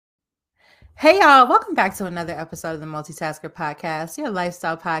Hey y'all, welcome back to another episode of the Multitasker Podcast, your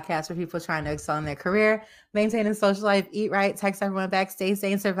lifestyle podcast for people trying to excel in their career, maintain a social life, eat right, text everyone back, stay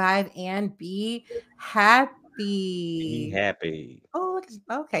sane, survive, and be happy. Be happy. Oh,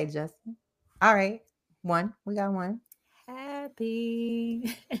 okay, Justin. All right. We got one.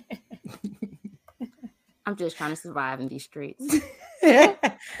 Happy. I'm just trying to survive in these streets.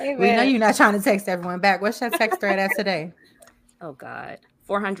 We know you're not trying to text everyone back. What's your text thread at today? Oh God,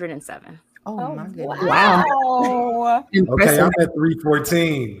 407. Oh my goodness! Wow. Okay, I'm at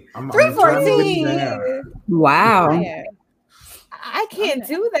 314. I'm 314. Wow. I can't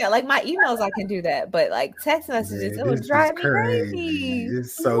do that. Like my emails, I can do that, but like text messages, it would drive me crazy.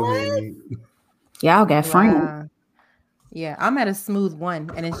 It's so many. Y'all got friends. Wow. Yeah, I'm at a smooth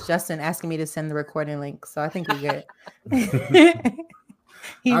 1, and it's Justin asking me to send the recording link, so I think we're good.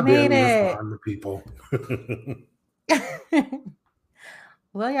 He made it. Respond to people.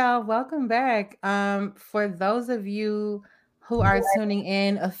 Well, y'all, welcome back. For those of you who are tuning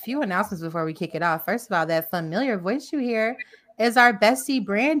in, a few announcements before we kick it off. First of all, that familiar voice you hear is our bestie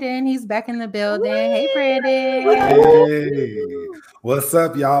Brandon. He's back in the building. Hey, Brandon. Hey, what's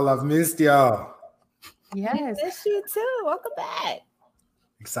up, y'all? I've missed y'all. Yes. Miss you too. Welcome back.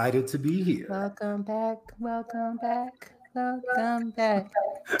 Excited to be here. Welcome back. Welcome back. Welcome back.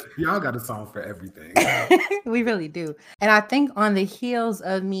 Y'all got a song for everything. We really do. And I think on the heels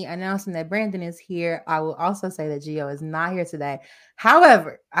of me announcing that Brandon is here, I will also say that Gio is not here today.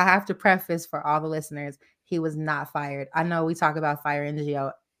 However, I have to preface for all the listeners, he was not fired. I know we talk about firing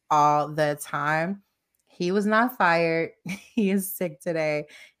Gio all the time. He was not fired. He is sick today.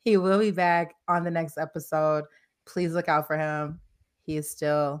 He will be back on the next episode. Please look out for him. He is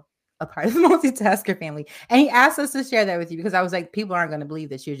still a part of the Multitasker family. And he asked us to share that with you because I was like, people aren't going to believe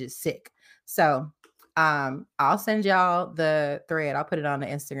that you're just sick. So I'll send y'all the thread. I'll put it on the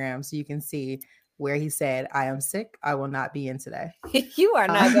Instagram so you can see where he said, I am sick. I will not be in today. You are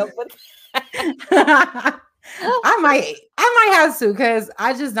not going to put I might have to because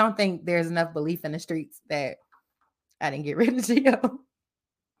I just don't think there's enough belief in the streets that I didn't get rid of Gio.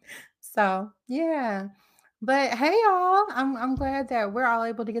 So yeah. But hey, y'all, I'm glad that we're all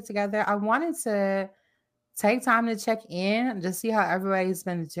able to get together. I wanted to take time to check in to see how everybody's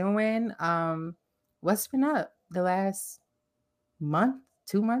been doing. What's been up the last month,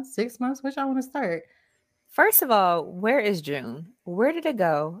 2 months, 6 months? Which I want to start. First of all, where is June? Where did it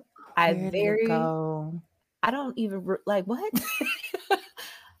go? I don't even like what?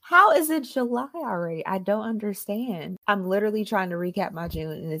 How is it July already? I don't understand. I'm literally trying to recap my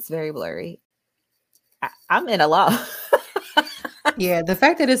June and it's very blurry. I'm in a lot. Yeah, the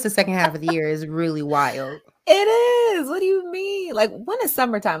fact that it's the second half of the year is really wild. It is. What do you mean? Like, when is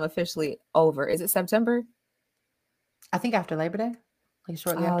summertime officially over? Is it September? I think after Labor Day. Like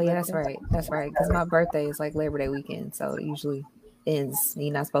shortly after yeah, Labor that's Day. right. That's right. Because my birthday is like Labor Day weekend, so it usually ends.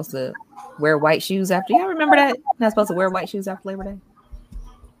 You're not supposed to wear white shoes after. Y'all remember that? You're not supposed to wear white shoes after Labor Day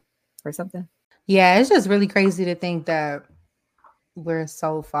or something. Yeah, it's just really crazy to think that we're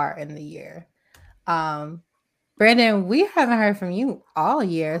so far in the year. Brandon, we haven't heard from you all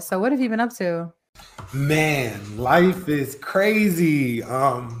year. So what have you been up to? Man, life is crazy.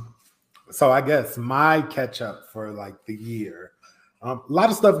 So I guess my catch up for like the year. A lot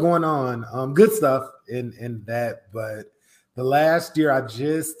of stuff going on. Good stuff in that, but the last year of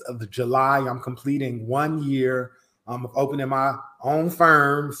July, I'm completing 1 year of opening my own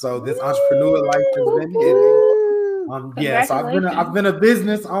firm. So this entrepreneur life has been hitting. So I've been a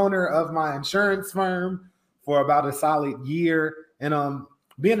business owner of my insurance firm for about a solid year, and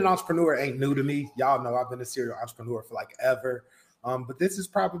being an entrepreneur ain't new to me. Y'all know I've been a serial entrepreneur for like ever, but this is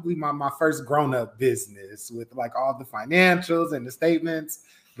probably my first grown-up business with like all the financials and the statements.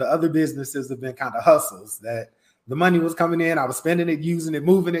 The other businesses have been kind of hustles that the money was coming in, I was spending it, using it,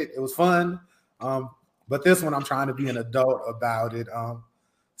 moving it. It was fun, but this one I'm trying to be an adult about it.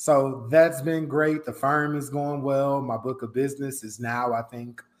 So that's been great. The firm is going well. My book of business is now, I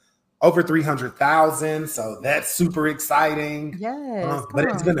think, over 300,000. So that's super exciting. Yes. But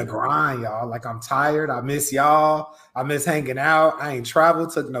it's been a grind, y'all. Like, I'm tired. I miss y'all. I miss hanging out. I ain't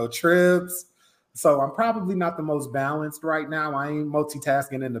traveled, took no trips. So I'm probably not the most balanced right now. I ain't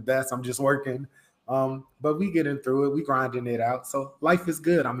multitasking in the best. I'm just working. But we getting through it. We grinding it out. So life is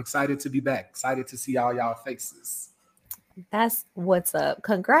good. I'm excited to be back. Excited to see all y'all faces. That's what's up.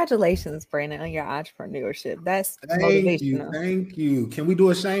 Congratulations, Brandon, on your entrepreneurship. That's motivational. Thank you. Can we do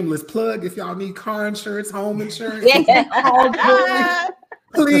a shameless plug if y'all need car insurance, home insurance?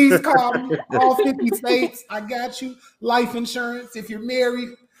 Please call me. All 50 states. I got you. Life insurance. If you're married,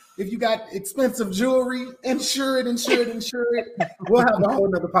 If you got expensive jewelry, insure it. We'll have a whole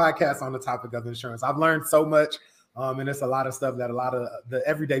nother podcast on the topic of insurance. I've learned so much. And it's a lot of stuff that a lot of the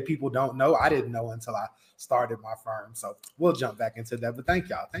everyday people don't know. I didn't know until I started my firm. So we'll jump back into that. But thank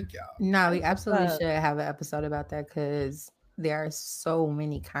y'all. No, we absolutely should have an episode about that because there are so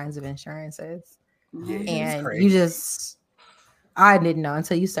many kinds of insurances. Yeah, and you just, I didn't know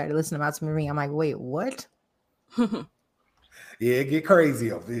until you started listening about to Marie. I'm like, wait, what? Yeah, it get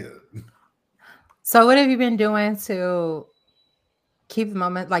crazy over here. So what have you been doing to keep the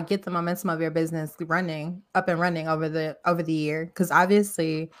moment, like get the momentum of your business up and running over the year? Because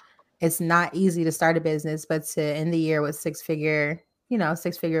obviously it's not easy to start a business, but to end the year with six-figure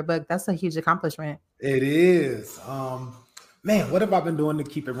book, that's a huge accomplishment. It is. Man, what have I been doing to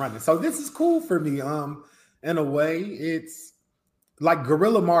keep it running? So this is cool for me. In a way, it's like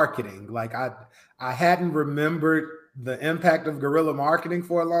guerrilla marketing. Like I hadn't remembered the impact of guerrilla marketing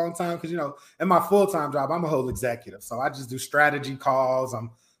for a long time because, in my full-time job, I'm a whole executive. So I just do strategy calls.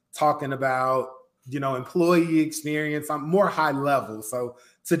 I'm talking about, employee experience. I'm more high level. So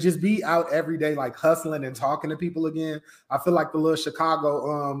to just be out every day, like hustling and talking to people again, I feel like the little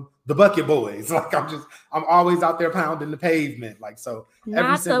Chicago, the Bucket Boys. Like I'm always out there pounding the pavement. Like, so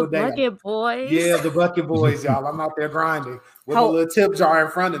every single day. Bucket Boys. Yeah, the Bucket Boys, y'all. I'm out there grinding with a little tip jar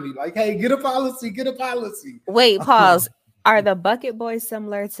in front of me. Like, hey, get a policy. Wait, pause. Are the Bucket Boys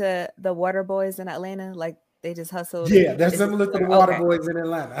similar to the Water Boys in Atlanta? Like they just hustle? Yeah, they're similar to the Water Boys in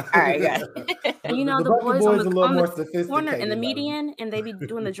Atlanta. All right, yeah. the boys on the corner in the median, and they be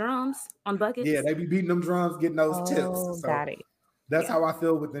doing the drums on buckets. Yeah, they be beating them drums, getting those tips. So got it. That's how I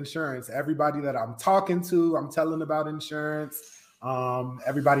feel with insurance. Everybody that I'm talking to, I'm telling about insurance.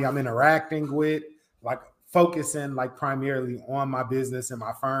 Everybody I'm interacting with, like focusing like primarily on my business and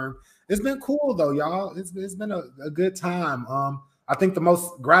my firm. It's been cool though, y'all. It's been a good time. I think the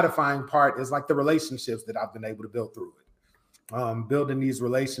most gratifying part is like the relationships that I've been able to build through it. Building these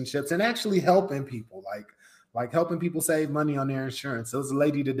relationships and actually helping people, like helping people save money on their insurance. There was a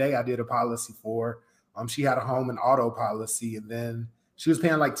lady today I did a policy for. She had a home and auto policy, and then she was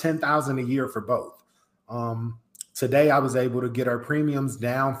paying like $10,000 a year for both. Today I was able to get her premiums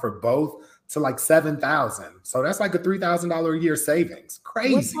down for both to like $7,000. So that's like a $3,000 a year savings.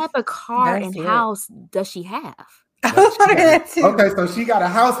 Crazy. What type of car and house does she have? Okay, so she got a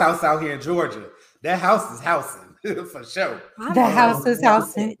house out here in Georgia. That house is housing for sure. The house is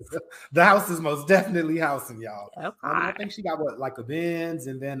housing. The house is most definitely housing, y'all. Okay. I think she got like a Benz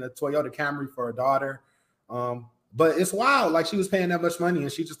and then a Toyota Camry for her daughter. But it's wild. Like she was paying that much money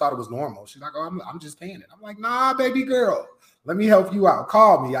and she just thought it was normal. She's like, "Oh, I'm just paying it." I'm like, "Nah, baby girl, let me help you out.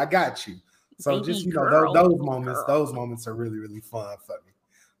 Call me. I got you." So baby just those moments are really, really fun for me.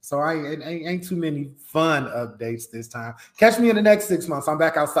 So ain't too many fun updates this time. Catch me in the next 6 months. I'm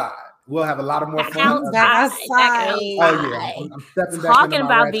back outside. We'll have a lot of more fun. Back outside. Oh yeah, I'm stepping back talking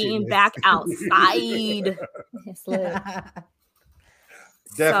about being back outside.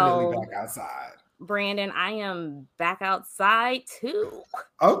 Definitely back outside. Brandon, I am back outside too.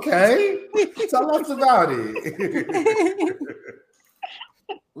 Okay, tell us about it.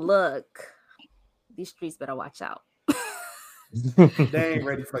 Look, these streets better watch out. They ain't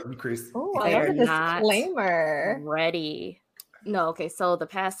ready for you, Chris. Oh, I love a disclaimer. Ready. No, okay. So the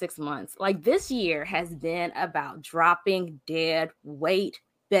past 6 months, like this year has been about dropping dead weight,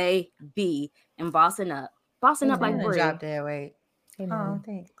 baby, and bossing up like Bree. Drop dead weight. Oh,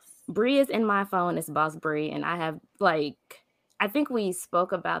 thanks. Bree is in my phone. It's Boss Bree, and I have I think we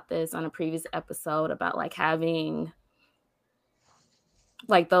spoke about this on a previous episode about like having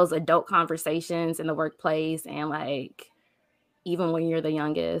like those adult conversations in the workplace and like even when you're the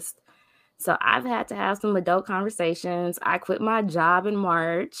youngest. So I've had to have some adult conversations. I quit my job in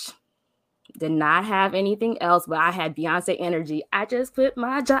March. Did not have anything else, but I had Beyonce energy. I just quit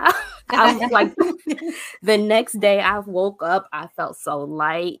my job. I was like, the next day I woke up, I felt so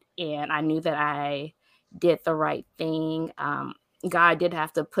light and I knew that I did the right thing. God did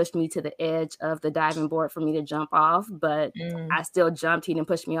have to push me to the edge of the diving board for me to jump off, but I still jumped. He didn't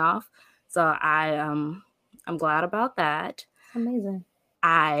push me off. So I'm glad about that. Amazing.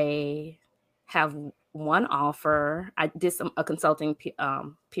 I have one offer. I did a consulting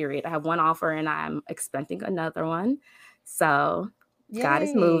period. I have one offer and I'm expecting another one. So yay. God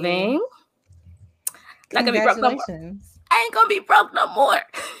is moving. Not gonna be broke no more. I ain't gonna be broke no more.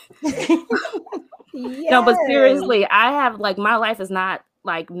 Yes. No, but seriously, I have like my life is not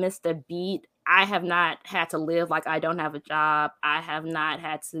like missed a beat. I have not had to live like I don't have a job. I have not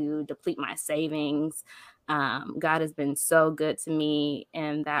had to deplete my savings. God has been so good to me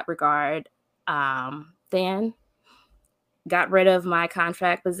in that regard. Then got rid of my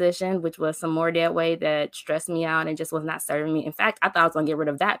contract position, which was some more dead weight that stressed me out and just was not serving me. In fact, I thought I was going to get rid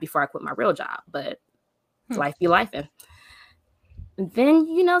of that before I quit my real job, but life be lifing. Then,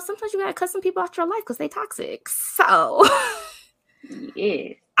 you know, sometimes you got to cut some people out your life because they toxic. So, yeah.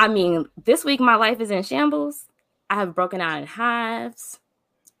 I mean, this week my life is in shambles. I have broken out in hives.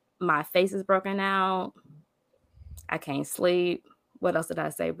 My face is broken out. I can't sleep. What else did I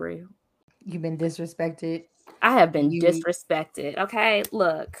say, Brie? You've been disrespected. I have been disrespected. Okay,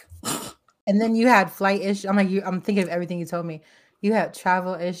 look. And then you had flight issues. I'm thinking of everything you told me. You had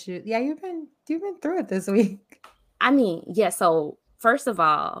travel issues. Yeah, you've been through it this week. I mean, yeah. So first of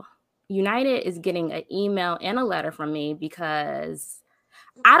all, United is getting an email and a letter from me because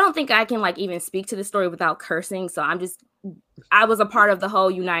I don't think I can like even speak to the story without cursing. So I was a part of the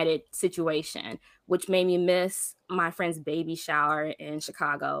whole United situation, which made me miss my friend's baby shower in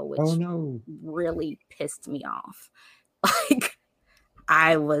Chicago, which really pissed me off. Like,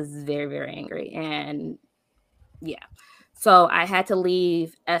 I was very, very angry. And yeah, so I had to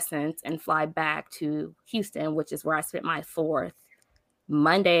leave Essence and fly back to Houston, which is where I spent my 4th.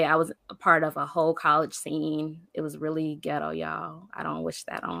 Monday, I was a part of a whole college scene. It was really ghetto, y'all. I don't wish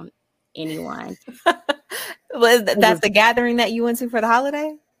that on anyone. That's the gathering that you went to for the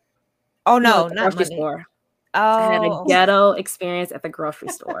holiday? Oh, no, not grocery store. Oh, I had a ghetto experience at the grocery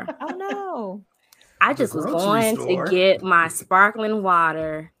store. Oh, no. I just was going to get my sparkling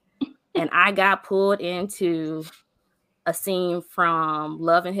water, and I got pulled into a scene from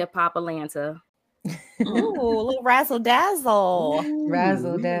Love and Hip Hop Atlanta. Ooh, a little razzle dazzle.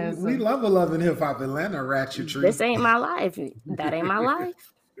 Razzle dazzle. We love a Love and Hip Hop Atlanta ratchet tree. This ain't my life. That ain't my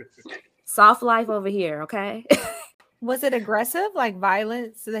life. Soft life over here, okay? Was it aggressive, like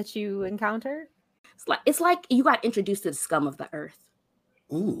violence that you encountered? It's like you got introduced to the scum of the earth.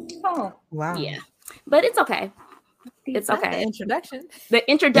 Ooh. Oh, wow. Yeah. But it's okay. It's okay. The introduction. The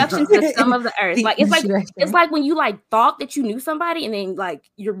introduction to the scum of the earth. Like it's like when you like thought that you knew somebody and then like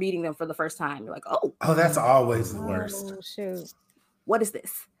you're meeting them for the first time. You're like, oh, that's always the worst. Oh, shoot. What is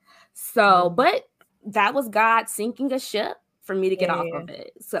this? So, but that was God sinking a ship for me to get off of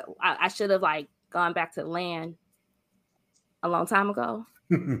it. So I should have like gone back to land a long time ago.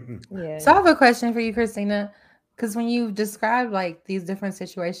 Yeah. So I have a question for you, Christina, because when you describe like these different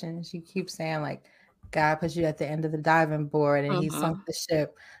situations, you keep saying like God put you at the end of the diving board and he sunk the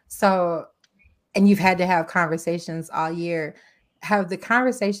ship. So, and you've had to have conversations all year. Have the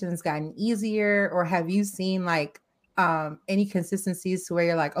conversations gotten easier, or have you seen like any consistencies to where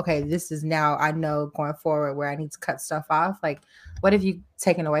you're like, okay, this is now I know going forward where I need to cut stuff off? Like, what have you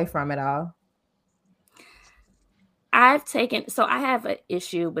taken away from it all? I have an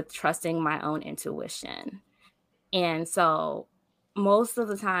issue with trusting my own intuition. And so most of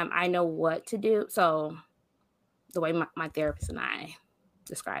the time I know what to do. So the way my therapist and I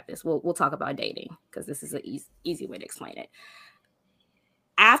describe this, we'll talk about dating because this is an easy way to explain it.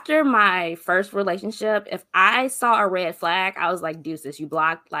 After my first relationship, if I saw a red flag, I was like, deuces, you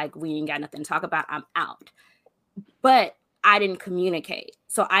blocked, like we ain't got nothing to talk about, I'm out. But I didn't communicate.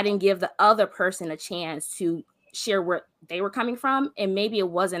 So I didn't give the other person a chance to share where they were coming from. And maybe it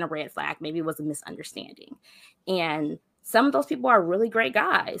wasn't a red flag. Maybe it was a misunderstanding. And some of those people are really great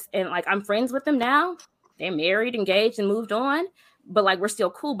guys. And like, I'm friends with them now. They're married, engaged, and moved on. But like, we're still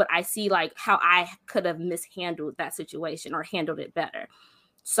cool. But I see like how I could have mishandled that situation or handled it better.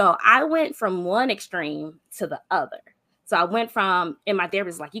 So I went from one extreme to the other. So I went from, and my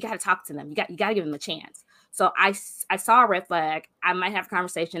therapist was like, you got to talk to them. You got to give them a chance. So I saw a red flag. I might have a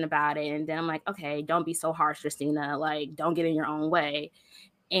conversation about it. And then I'm like, okay, don't be so harsh, Christina. Like, don't get in your own way.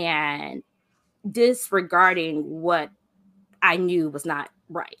 And disregarding what I knew was not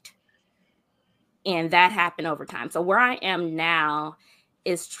right. And that happened over time. So where I am now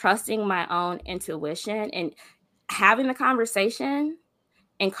is trusting my own intuition and having the conversation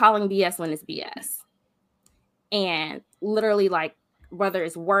and calling BS when it's BS. And literally like, whether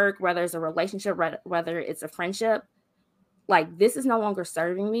it's work, whether it's a relationship, whether it's a friendship, like this is no longer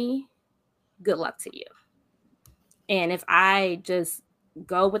serving me. Good luck to you. And if I just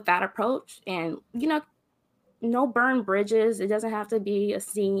go with that approach and, you know, no burn bridges. It doesn't have to be a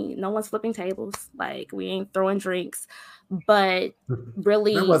scene. No one's flipping tables. Like we ain't throwing drinks, but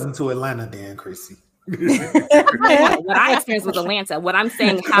really. That wasn't to Atlanta then, Chrissy. What I experienced was Atlanta. What I'm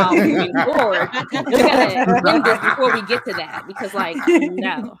saying, how moving forward, we gotta end this before we get to that, because like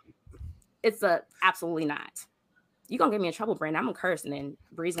no, it's absolutely not. You're gonna get me in trouble, Brandon. I'm gonna curse, and then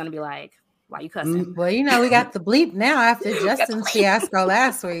Bree's gonna be like, "Why you cussing?" Well, you know we got the bleep now after Justin's fiasco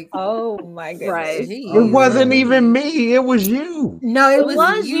last week. Oh my goodness! Right. It wasn't even me. It was you. No, it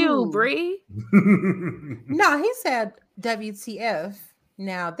was you, Bree. No, he said WTF.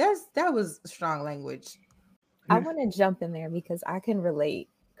 Now that was strong language. I want to jump in there because I can relate,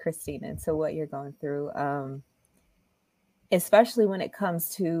 Christina, to what you're going through. Especially when it comes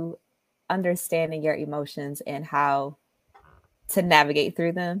to understanding your emotions and how to navigate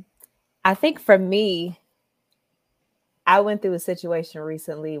through them. I think for me, I went through a situation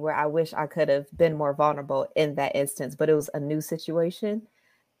recently where I wish I could have been more vulnerable in that instance, but it was a new situation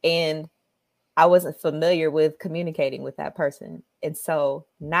and I wasn't familiar with communicating with that person. And so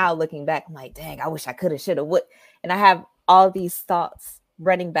now looking back, I'm like, dang, I wish I could have, should have, would. And I have all these thoughts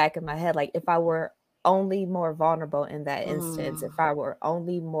running back in my head. Like if I were only more vulnerable in that instance, if I were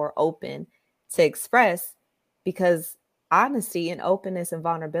only more open to express, because honesty and openness and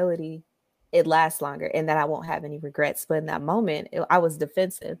vulnerability, it lasts longer and that I won't have any regrets. But in that moment, I was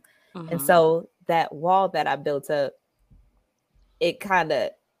defensive. And so that wall that I built up, it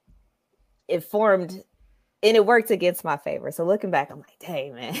formed and it worked against my favor. So looking back, I'm like,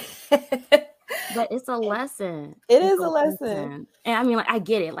 dang, man. But it's a lesson. It is a lesson. And I mean, like, I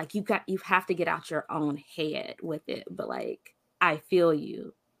get it. Like you have to get out your own head with it. But like, I feel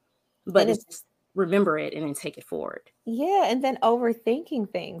you. But it's just remember it and then take it forward. Yeah. And then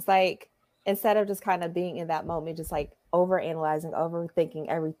overthinking things. Like instead of just kind of being in that moment, just like overanalyzing, overthinking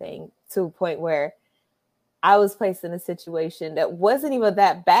everything to a point where I was placed in a situation that wasn't even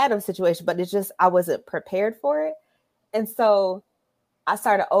that bad of a situation, but it's just, I wasn't prepared for it. And so I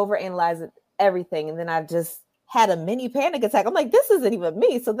started overanalyzing everything. And then I just had a mini panic attack. I'm like, this isn't even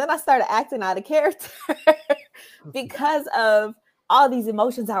me. So then I started acting out of character because of all these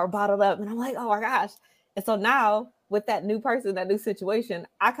emotions that were bottled up. And I'm like, oh my gosh. And so now with that new person, that new situation,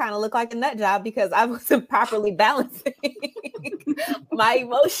 I kind of look like a nut job because I wasn't properly balancing my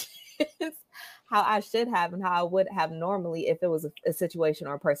emotions how I should have and how I would have normally if it was a situation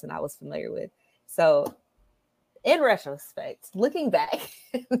or a person I was familiar with. So in retrospect, looking back,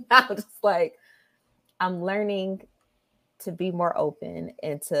 I'm just like, I'm learning to be more open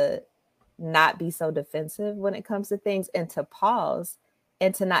and to not be so defensive when it comes to things and to pause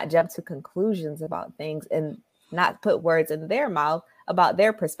and to not jump to conclusions about things and not put words in their mouth about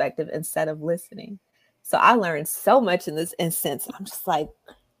their perspective instead of listening. So I learned so much in this instance. I'm just like,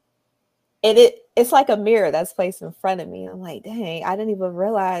 it's like a mirror that's placed in front of me. I'm like, dang, I didn't even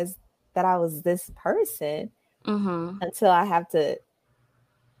realize that I was this person until I have to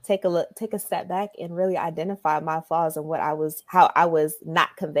take a step back and really identify my flaws and how I was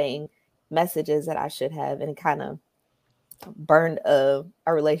not conveying messages that I should have, and it kind of burned a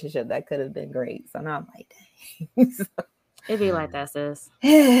relationship that could have been great. So now I'm like, dang. It'd be like that, sis.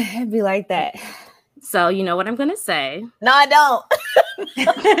 It'd be like that. So you know what I'm gonna say? No, I don't.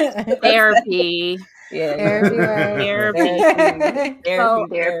 Therapy. Yeah.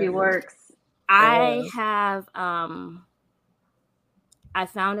 Therapy works. I have I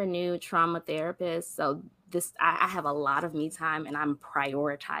found a new trauma therapist. So I have a lot of me time and I'm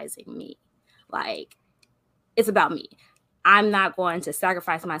prioritizing me. Like it's about me. I'm not going to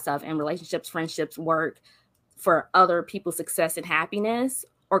sacrifice myself in relationships, friendships, work for other people's success and happiness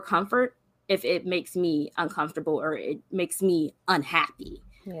or comfort if it makes me uncomfortable or it makes me unhappy.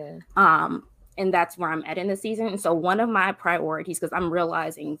 Yeah. And that's where I'm at in the season. And so one of my priorities, because I'm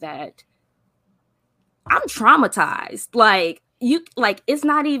realizing that I'm traumatized. Like it's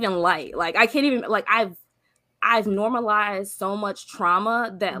not even light. Like I can't even, like I've normalized so much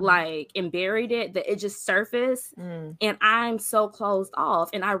trauma that like and buried it that it just surfaced and I'm so closed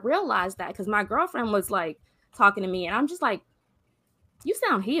off. And I realized that because my girlfriend was like talking to me and I'm just like, you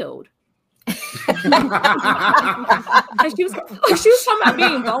sound healed. And she was talking about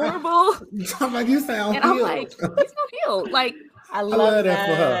being vulnerable. Like you sound and healed. I'm like, you sound healed. Like I love that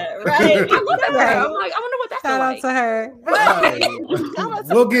for her. Right. I love her. I'm like, I wonder what that's Shout out like. to her. Right.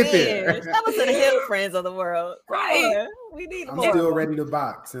 We'll get there. That was to the healed friends of the world. Right. We need I'm more. still ready to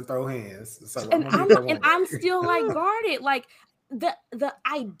box and throw hands. So And I'm still like guarded. Like the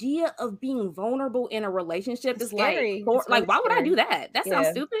idea of being vulnerable in a relationship It's is scary. like why would I scary. do that? That sounds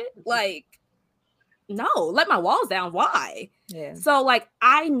stupid. Like, no, let my walls down. Why? Yeah. So like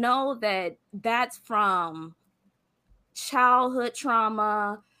I know that that's from childhood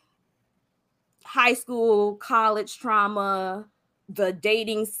trauma, high school, college trauma, the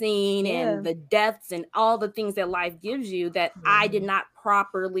dating scene and the deaths and all the things that life gives you that I did not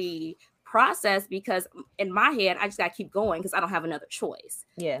properly process because in my head, I just got to keep going because I don't have another choice.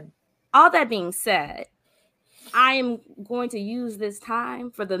 Yeah. All that being said, I am going to use this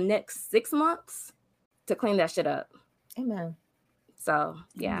time for the next 6 months to clean that shit up. Amen. So,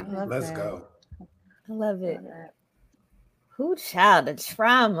 yeah. Let's go. I love it. Who child, the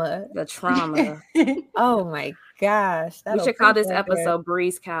trauma. The trauma. Oh my gosh. We should call this episode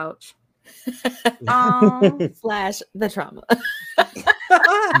Bree's Couch. Slash the trauma. The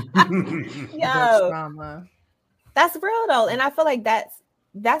trauma. That's real though. And I feel like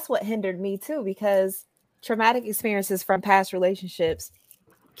that's what hindered me too, because traumatic experiences from past relationships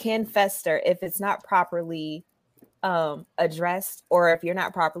can fester if it's not properly addressed, or if you're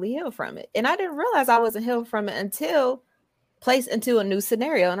not properly healed from it. And I didn't realize I wasn't healed from it until placed into a new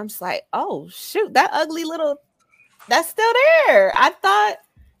scenario. And I'm just like, oh shoot, that ugly little, that's still there. I thought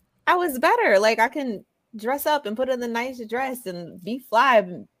I was better. Like I can dress up and put on the nice dress and be fly.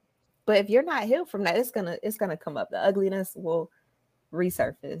 But if you're not healed from that, it's gonna come up. The ugliness will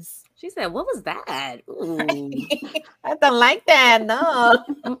resurface. She said, what was that? Ooh. I don't like that. No.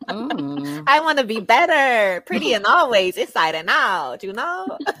 I want to be better, pretty and always, inside and out, you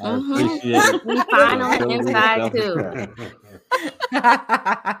know? We fine on the inside too.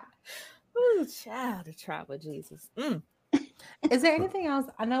 Ooh, child of trauma, Jesus. Is there anything else?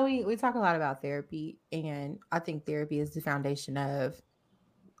 I know we talk a lot about therapy, and I think therapy is the foundation of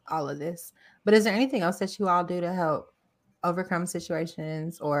all of this. But is there anything else that you all do to help overcome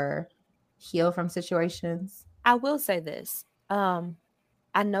situations or heal from situations? I will say this. I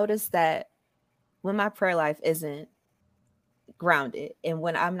noticed that when my prayer life isn't grounded, and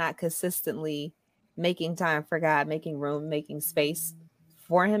when I'm not consistently making time for God, making room, making space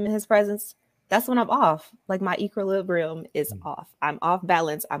for him in his presence, that's when I'm off. Like my equilibrium is off. I'm off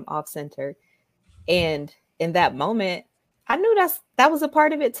balance. I'm off center. And in that moment, I knew that was a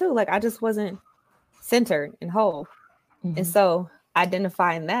part of it too. Like I just wasn't centered and whole. And so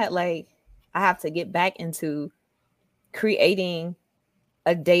identifying that, like I have to get back into creating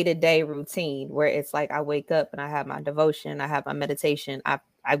a day-to-day routine where it's like I wake up and I have my devotion, I have my meditation, I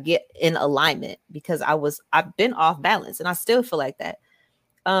get in alignment, because I've been off balance and I still feel like that.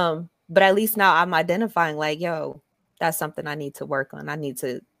 But at least now I'm identifying like, yo, that's something I need to work on. I need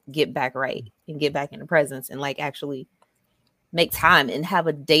to get back right and get back in the presence and like actually make time and have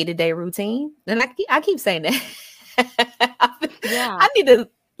a day-to-day routine. And I keep saying that. Yeah, I need to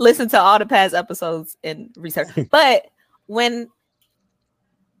listen to all the past episodes and research. But I'm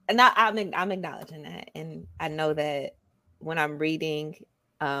acknowledging that, and I know that when I'm reading,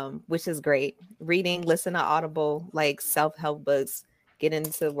 which is great, reading, listen to Audible, like self-help books, get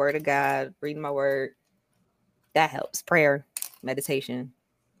into the Word of God, reading my word, that helps. Prayer, meditation,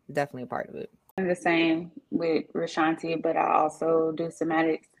 definitely a part of it. I'm the same with Rashanti, but I also do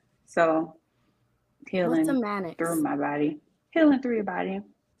somatics. So healing through my body, healing through your body.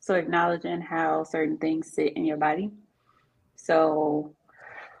 So acknowledging how certain things sit in your body. So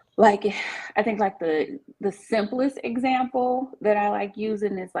like, I think like the simplest example that I like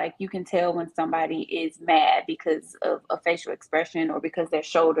using is like, you can tell when somebody is mad because of a facial expression or because their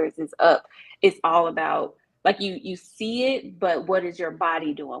shoulders is up. It's all about like, you see it, but what is your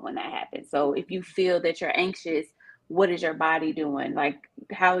body doing when that happens? So if you feel that you're anxious, what is your body doing? Like,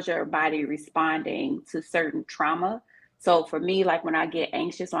 how is your body responding to certain trauma? So for me, like when I get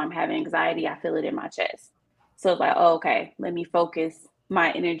anxious or I'm having anxiety, I feel it in my chest. So it's like, oh, okay, let me focus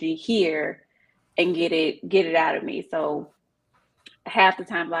my energy here and get it out of me. So half the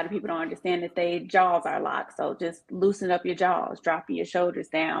time, a lot of people don't understand that their jaws are locked. So just loosen up your jaws, dropping your shoulders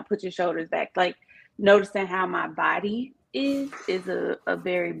down, put your shoulders back. Like noticing how my body is a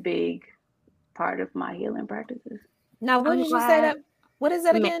very big part of my healing practices. Now, what did you say that? What is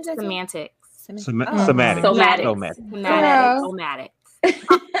that again? Semantics. Somatics.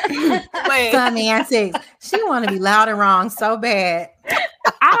 Wait. Semantics. She want to be loud and wrong so bad.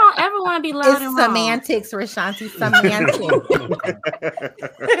 I don't ever want to be loud and wrong. Semantics, Rashanti. Semantics.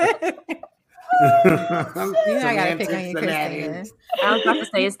 I gotta pick on you, Christina. I was about to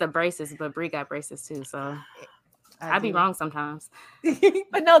say it's the braces, but Brie got braces too, so I'd be wrong sometimes.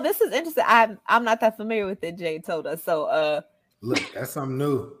 But no, this is interesting. I'm not that familiar with it. Jay told us. So look, that's something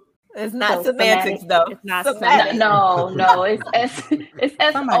new. It's not semantics though. It's not semantics. No, it's S.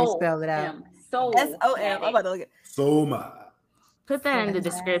 Somebody spell it out. SOM. I'm about to look at Soma. Put that in the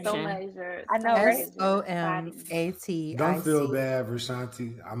description. I know, right? SOMAT. Don't feel bad,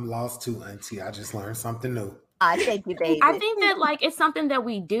 Rashanti. I'm lost too, Auntie. I just learned something new. Thank you, David. I think that like it's something that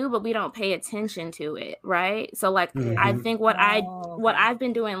we do, but we don't pay attention to it, right? So like I think what I've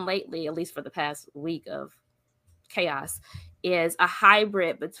been doing lately, at least for the past week of chaos, is a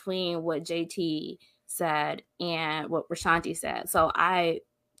hybrid between what JT said and what Rashanti said. So I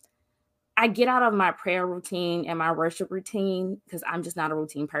get out of my prayer routine and my worship routine because I'm just not a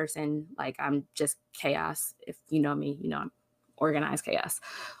routine person. Like I'm just chaos. If you know me, you know I'm organized chaos.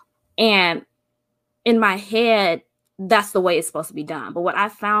 And in my head, that's the way it's supposed to be done. But what I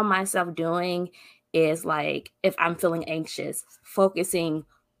found myself doing is like, if I'm feeling anxious, focusing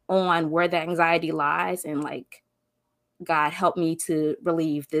on where the anxiety lies and like, God, help me to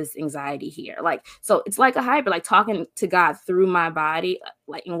relieve this anxiety here. Like, so it's like a hybrid, like talking to God through my body,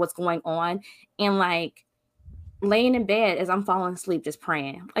 like, and what's going on, and like laying in bed as I'm falling asleep, just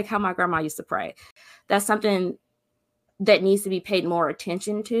praying, like how my grandma used to pray. That's something that needs to be paid more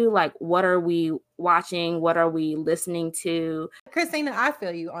attention to. Like, what are we watching? What are we listening to? Christina, I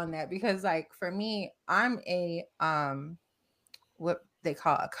feel you on that, because like for me, I'm a what they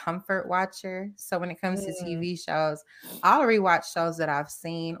call a comfort watcher. So when it comes to TV shows, I'll rewatch shows that I've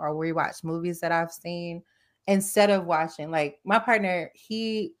seen or rewatch movies that I've seen instead of watching, like my partner,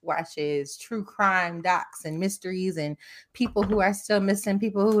 he watches true crime docs and mysteries and people who are still missing,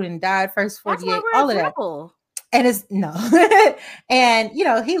 people who didn't died first 48, all of that. And it's no, and you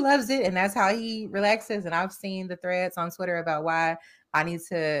know, he loves it, and that's how he relaxes. And I've seen the threads on Twitter about why I need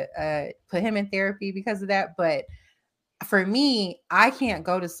to put him in therapy because of that. But for me, I can't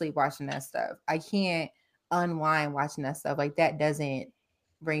go to sleep watching that stuff. I can't unwind watching that stuff. Like, that doesn't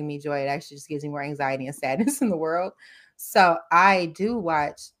bring me joy. It actually just gives me more anxiety and sadness in the world. So I do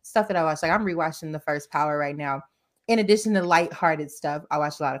watch stuff that I watch. Like, I'm rewatching The First Power right now. In addition to lighthearted stuff, I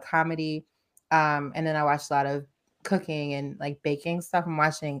watch a lot of comedy. And then I watch a lot of cooking and like baking stuff. I'm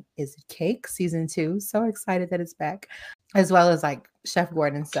watching Is It Cake season 2. So excited that it's back. As well as like Chef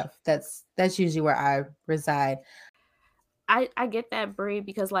Gordon stuff. That's usually where I reside. I get that, Brie,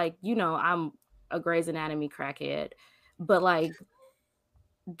 because like, you know, I'm a Grey's Anatomy crackhead, but like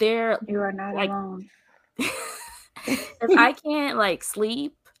you are not like, alone. If I can't like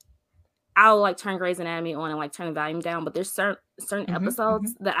sleep, I'll like turn Grey's Anatomy on and like turn the volume down. But there's certain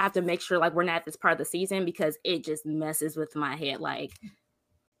episodes that I have to make sure like we're not at this part of the season because it just messes with my head. Like,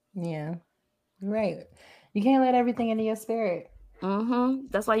 yeah, right. You can't let everything into your spirit.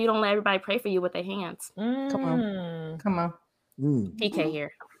 That's why you don't let everybody pray for you with their hands. Come on. PK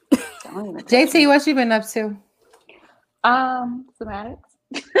here. JT, what you been up to? Somatics.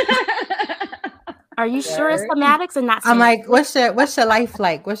 Are you sure it's somatics and not? I'm like, what's your life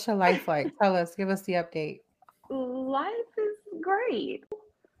like? What's your life like? Tell us, give us the update. Life is great.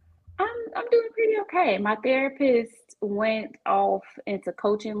 I'm doing pretty okay. My therapist went off into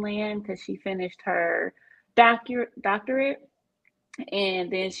coaching land because she finished her doctorate,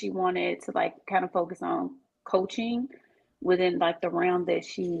 and then she wanted to like kind of focus on coaching within like the realm that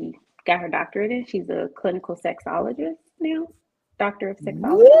she got her doctorate in. She's a clinical sexologist now. Doctor of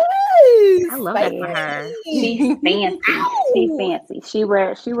Sexology. I love that for her. She's fancy. She's fancy. She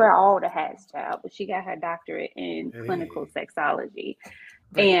wear all the hats, child, but she got her doctorate in clinical sexology.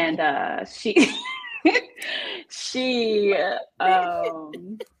 And she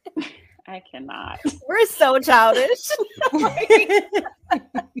I cannot. We're so childish.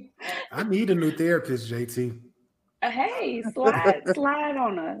 I need a new therapist, JT. Hey, slide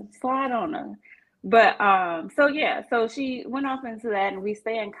on her. But so she went off into that, and we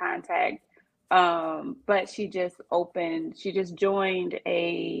stay in contact. But she just joined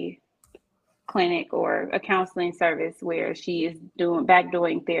a clinic or a counseling service where she is doing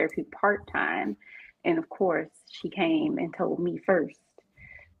therapy part-time. And of course, she came and told me first,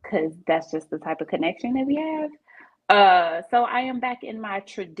 because that's just the type of connection that we have. So I am back in my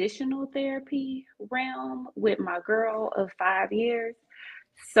traditional therapy realm with my girl of 5 years.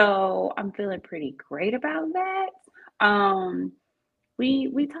 So I'm feeling pretty great about that.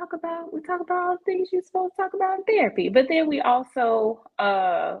 We talk about all the things you're supposed to talk about in therapy, but then we also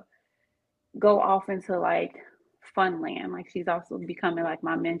go off into like fun land. Like, she's also becoming like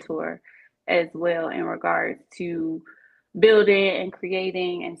my mentor as well in regards to building and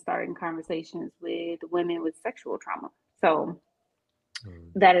creating and starting conversations with women with sexual trauma. So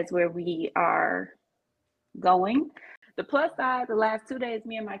that is where we are going. The plus side, the last 2 days,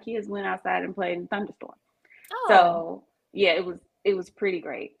 me and my kids went outside and played in thunderstorm. So yeah, it was pretty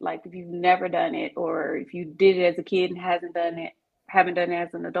great. Like, if you've never done it, or if you did it as a kid and haven't done it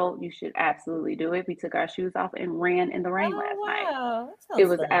as an adult, you should absolutely do it. We took our shoes off and ran in the rain last night. It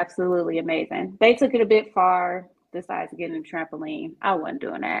was absolutely amazing. They took it a bit far, decided to get in a trampoline. I wasn't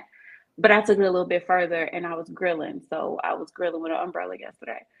doing that, but I took it a little bit further, and I was grilling. So I was grilling with an umbrella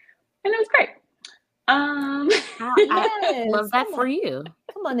yesterday, and it was great. I love that for you.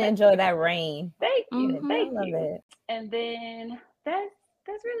 Come on, enjoy that rain. Thank you. Thank you. It. And then that's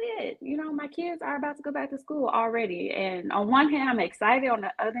really it. You know, my kids are about to go back to school already, and on one hand, I'm excited. On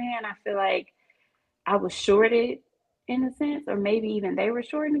the other hand, I feel like I was shorted in a sense, or maybe even they were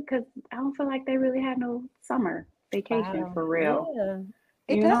shorted, because I don't feel like they really had no summer vacation for real. Yeah.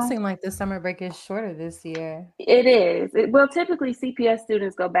 It does seem like the summer break is shorter this year. It is. Well, typically CPS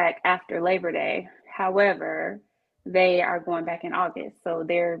students go back after Labor Day. However, they are going back in August, so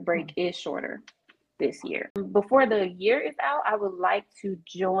their break is shorter this year. Before the year is out, I would like to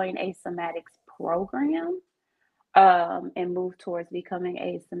join a somatics program and move towards becoming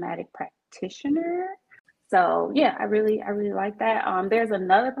a somatic practitioner. So yeah, I really like that. There's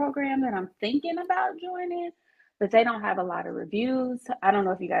another program that I'm thinking about joining, but they don't have a lot of reviews. I don't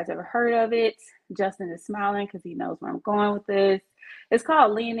know if you guys ever heard of it. Justin is smiling because he knows where I'm going with this. It's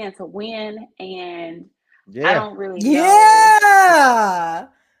called Lean In to Win, and I don't really know. Yeah,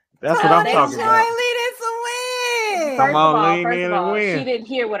 that's what I'm talking about. Come on, lean in and win. She didn't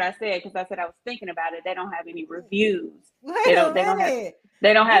hear what I said because I said I was thinking about it. They don't have any reviews. They don't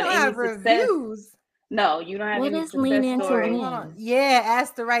have any reviews. No, you don't have any success stories. Yeah,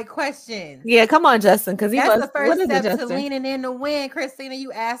 ask the right questions. Yeah, come on, Justin, because that's the first step to leaning in to win. Christina,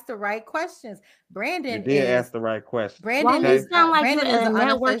 you asked the right questions. Brandon, you did ask the right questions. Brandon, you sound like Brandon is a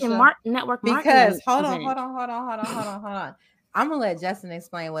network marketing. Because hold on. I'm gonna let Justin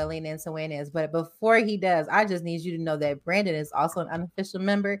explain what Lean In to Win is, but before he does, I just need you to know that Brandon is also an unofficial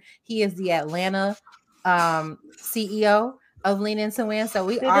member. He is the Atlanta CEO of Lean In to Win. So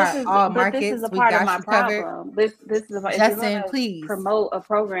we are all markets. This is a part of my problem. This is about Justin, please promote a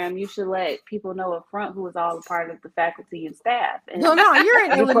program. You should let people know up front who is all a part of the faculty and staff. And no, you're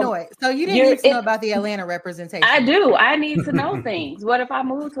in Illinois, so you didn't need to know about the Atlanta representation. I do. I need to know things. What if I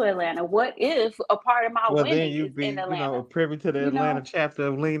move to Atlanta? What if a part of my winning then you'd be, in Atlanta? Privy to the Atlanta chapter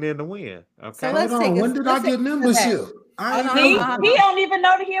of Lean In to Win. Okay. So let's when did I get membership? He don't even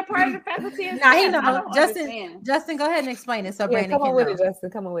know that he a part of the faculty. He knows. Justin, go ahead and explain it so Brandon come on with it, Justin.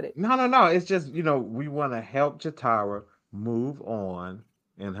 Come on with it. No. It's just we want to help Jatara move on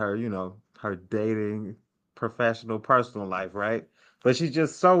in her her dating, professional, personal life, right? But she's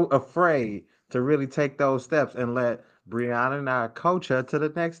just so afraid to really take those steps and let Brianna and I coach her to the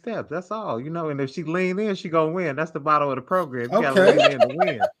next steps. That's all, And if she lean in, she gonna win. That's the motto of the program. You gotta lean in to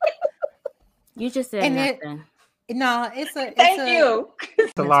win. You just said nothing. It's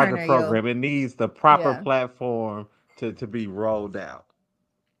a larger program. It needs the proper platform to be rolled out.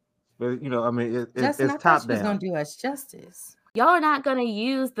 But Justin, it's top down. Gonna do us justice. Y'all are not gonna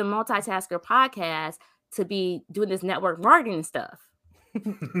use the Multitasker podcast to be doing this network marketing stuff. It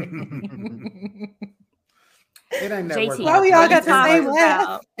ain't network. Why we all got the same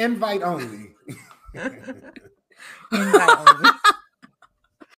laugh? Invite only. Invite only.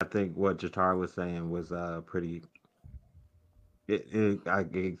 I think what Jatara was saying was pretty. It's a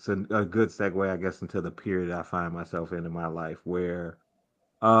good segue, I guess, into the period I find myself in my life, where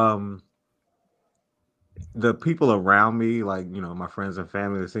the people around me, like my friends and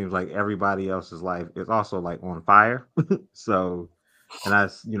family, it seems like everybody else's life is also like on fire. So, and I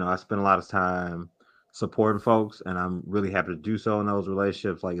spend a lot of time supporting folks, and I'm really happy to do so in those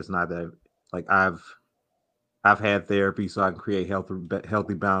relationships. Like, it's not that like I've had therapy, so I can create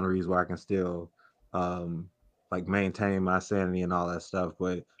healthy boundaries where I can still like maintain my sanity and all that stuff.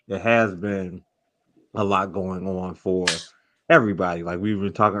 But it has been a lot going on for everybody. Like we were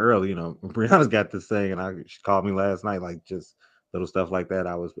talking earlier, Brianna's got this thing, and she called me last night, like just little stuff like that.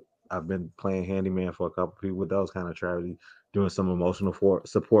 I've been playing handyman for a couple people with those kind of tragedy, doing some emotional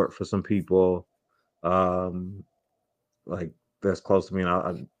support for some people, like that's close to me.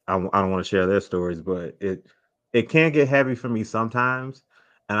 And I don't want to share their stories, but it can get heavy for me sometimes.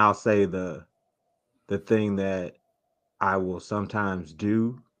 And I'll say the thing that I will sometimes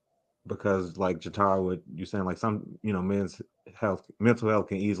do, because like Jatara, you're saying, like some, mental health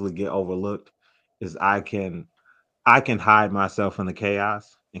can easily get overlooked, is I can hide myself in the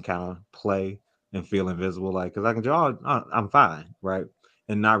chaos and kind of play and feel invisible, like, because I can draw, I'm fine, right?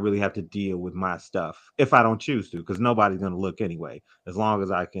 And not really have to deal with my stuff if I don't choose to, because nobody's going to look anyway. As long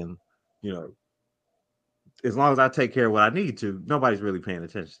as I can, as long as I take care of what I need to, nobody's really paying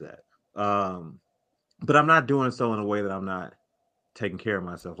attention to that. But I'm not doing so in a way that I'm not taking care of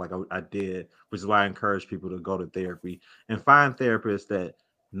myself like I did, which is why I encourage people to go to therapy and find therapists that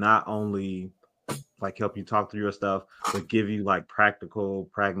not only like help you talk through your stuff, but give you like practical,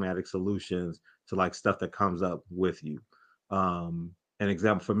 pragmatic solutions to like stuff that comes up with you. An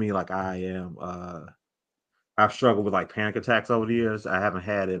example for me, like I've struggled with like panic attacks over the years. I haven't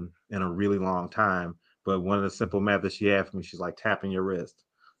had them in a really long time, but one of the simple methods she had for me, she's like tapping your wrist.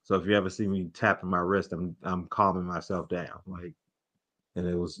 So if you ever see me tapping my wrist, I'm calming myself down. Like, and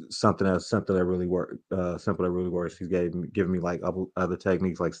it was something that really worked. Simple that really works. She's giving me like other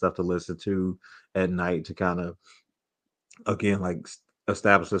techniques, like stuff to listen to at night to kind of, again, like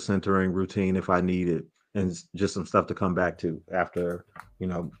establish a centering routine if I need it, and just some stuff to come back to after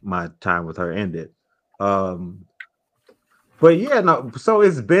my time with her ended. But yeah, no. So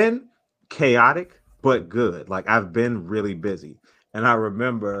it's been chaotic but good. Like I've been really busy. And I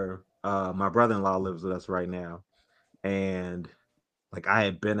remember my brother-in-law lives with us right now. And like I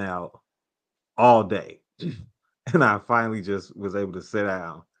had been out all day. And I finally just was able to sit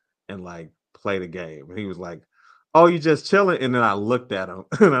down and like play the game. And he was like, "Oh, you just chilling?" And then I looked at him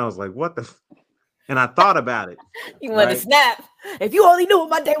and I was like, "What the?" And I thought about it. You want to snap? If you only knew what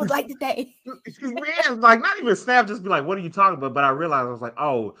my day was like today. Man, like not even snap, just be like, "What are you talking about?" But I realized I was like,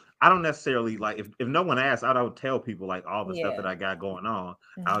 "Oh, I don't necessarily like if no one asks, I don't tell people like all the stuff that I got going on.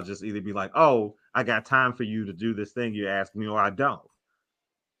 I'll just either be like, "Oh, I got time for you to do this thing you asked me," or I don't.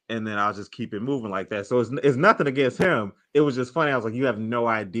 And then I'll just keep it moving like that. So it's nothing against him. It was just funny. I was like, "You have no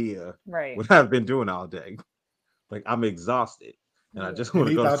idea what I've been doing all day. Like I'm exhausted." And I just want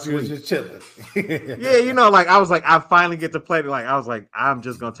to go to sleep. You was just chilling. Yeah, you know, like I was like, I finally get to play. Like I was like, I'm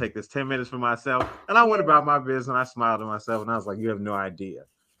just gonna take this 10 minutes for myself, and I went about my business. And I smiled to myself, and I was like, you have no idea.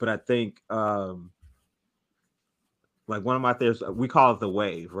 But I think, like one of my therapists, we call it the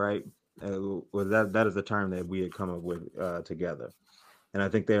wave, right? That is the term that we had come up with together. And I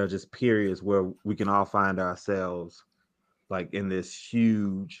think there are just periods where we can all find ourselves, like in this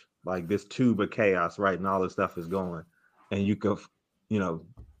huge, like this tube of chaos, right? And all this stuff is going, and you could. You know,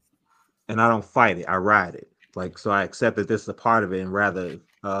 and I don't fight it, I ride it. Like, so I accept that this is a part of it, and rather,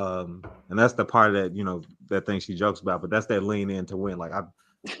 and that's the part that, you know, that thing she jokes about, but that's that lean in to win. Like I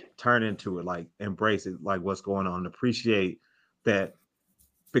turn into it, like embrace it, like what's going on, appreciate that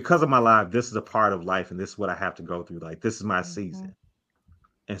because of my life, this is a part of life, and this is what I have to go through. Like, this is my season.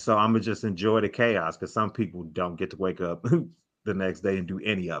 And so I'm gonna just enjoy the chaos, because some people don't get to wake up the next day and do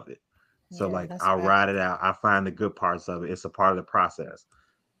any of it. So like I'll ride it out. I find the good parts of it. It's a part of the process.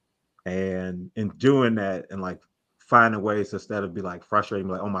 And in doing that and like finding ways instead of be like frustrating,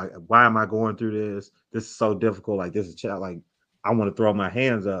 like, oh my, why am I going through this? This is so difficult. Like this is like, I want to throw my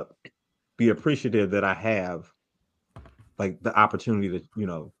hands up, be appreciative that I have like the opportunity to, you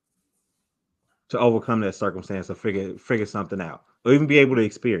know, to overcome that circumstance or figure something out, or even be able to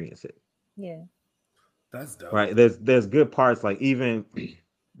experience it. Yeah. That's dope. Right. There's good parts, like even,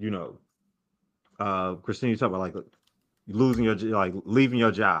 you know, Christine, you talk about like losing your, like leaving your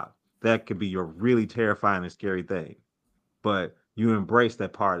job. That could be a really terrifying and scary thing, but you embrace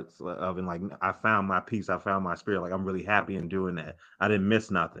that part of it. Like I found my peace, I found my spirit. Like I'm really happy in doing that. I didn't miss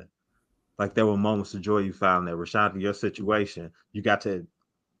nothing. Like there were moments of joy you found there. Rashanti, your situation, you got to,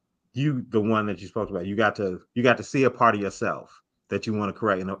 the one that you spoke about, you got to see a part of yourself that you want to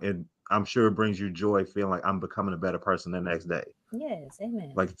correct, and I'm sure it brings you joy, feeling like I'm becoming a better person the next day. Yes,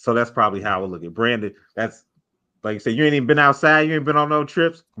 amen. Like so, that's probably how I would look at Brandon. That's like you said, you ain't even been outside, you ain't been on no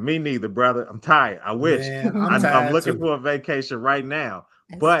trips. Me neither, brother. I'm tired. I wish. Man, I'm looking for a vacation right now.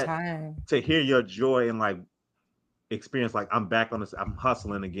 But to hear your joy and like experience, like I'm back on this, I'm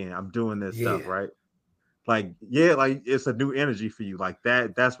hustling again. I'm doing this stuff, right? Like, yeah, like it's a new energy for you. Like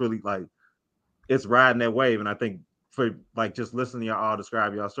that's really like it's riding that wave. And I think for like just listening to y'all all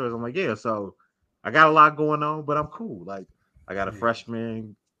describe y'all stories, I'm like, yeah, so I got a lot going on, but I'm cool. Like I got a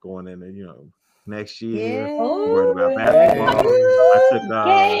freshman going in, you know, next year. Worried about basketball.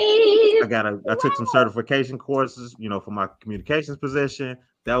 I took some certification courses, you know, for my communications position.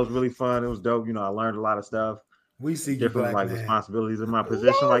 That was really fun. It was dope. You know, I learned a lot of stuff. We see different like man. responsibilities in my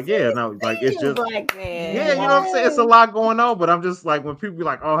position. Yes, like, yeah, no, like it's just black man. Yeah, you know what I'm saying? It's a lot going on, but I'm just like when people be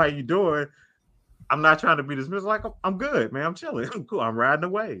like, "Oh, how you doing?" I'm not trying to be dismissed. Like I'm good, man. I'm chilling. I'm cool. I'm riding the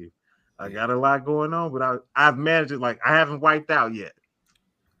wave. I got a lot going on, but I've managed it. Like I haven't wiped out yet.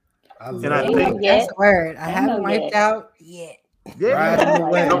 I think that's the word. I haven't wiped out yet. Yeah, right.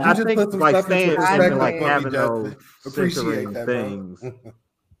 I think like staying and like having those centering things.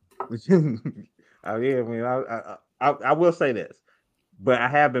 I mean, I will say this, but I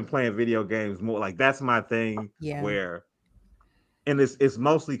have been playing video games more. Like that's my thing. Yeah. Where, and it's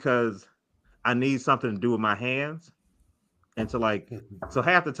mostly because I need something to do with my hands, and to like, so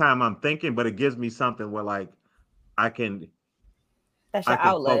half the time I'm thinking, but it gives me something where like I can. That's your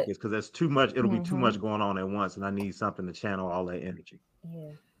outlet. Focus because there's too much. It'll be too much going on at once, and I need something to channel all that energy.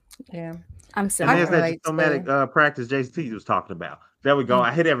 Yeah. I'm similar. And there's that somatic practice JT was talking about. There we go.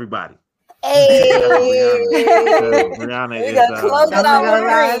 I hit everybody. Hey, Brianna is. I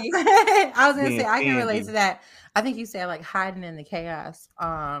was gonna say I can relate to that. I think you said like hiding in the chaos,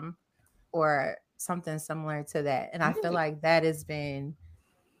 or something similar to that, and I feel like that has been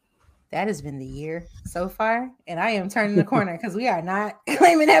the year so far, and I am turning the corner because we are not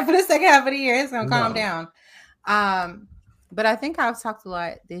claiming that for the second half of the year. It's gonna calm down. But I think I've talked a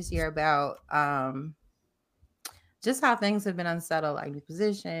lot this year about just how things have been unsettled, like new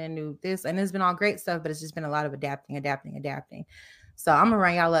position, new this, and it's been all great stuff, but it's just been a lot of adapting. So I'm gonna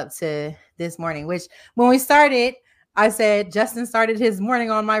run y'all up to this morning, which when we started, I said Justin started his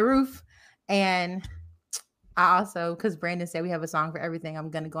morning on my roof. And I also, because Brandon said we have a song for everything, I'm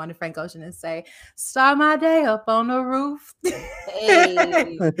gonna go on to Frank Ocean and say, start my day up on the roof. Because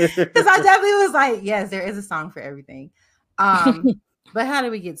I definitely was like, yes, there is a song for everything. But how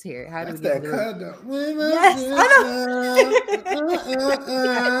did we get here? How did we get here? Yes, I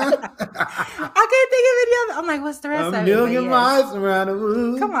couldn't think of any other. I'm like, what's the rest of it? A million miles around the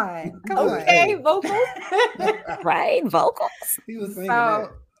room. Come on. Okay, vocals. Right, vocals. He was singing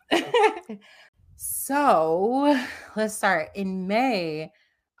that. So let's start. In May,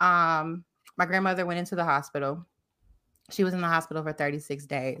 my grandmother went into the hospital. She was in the hospital for 36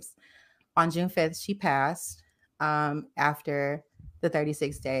 days. On June 5th, she passed after the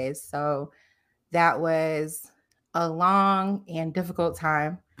 36 days. So that was a long and difficult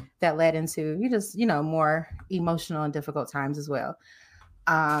time that led into more emotional and difficult times as well.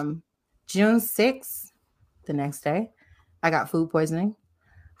 June 6th, the next day, I got food poisoning.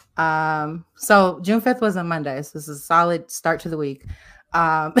 So June 5th was a Monday, so this is a solid start to the week.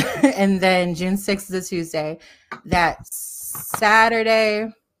 And then June 6th is a Tuesday. That Saturday,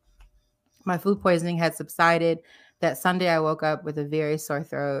 my food poisoning had subsided. That Sunday, I woke up with a very sore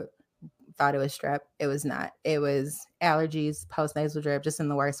throat. Thought it was strep. It was not. It was allergies, post-nasal drip, just in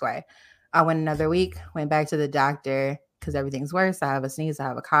the worst way. I went another week, went back to the doctor because everything's worse. I have a sneeze, I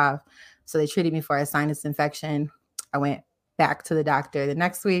have a cough. So they treated me for a sinus infection. I went back to the doctor the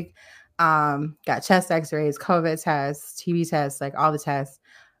next week, got chest x-rays, COVID tests, TB tests, like all the tests.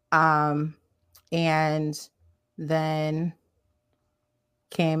 And then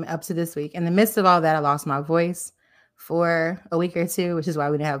came up to this week. In the midst of all that, I lost my voice for a week or two, which is why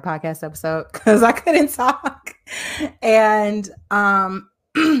we didn't have a podcast episode, because I couldn't talk. And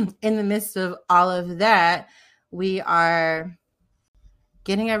in the midst of all of that, we are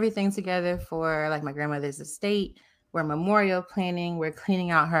getting everything together for like my grandmother's estate. We're memorial planning. We're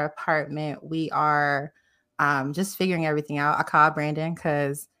cleaning out her apartment. We are just figuring everything out. I called Brandon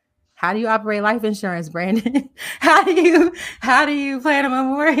because how do you operate life insurance, Brandon? How do you plan a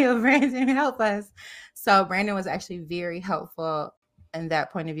memorial, Brandon? Help us. So Brandon was actually very helpful in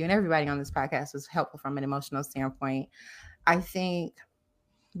that point of view. And everybody on this podcast was helpful from an emotional standpoint. I think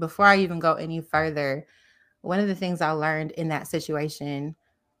before I even go any further, one of the things I learned in that situation,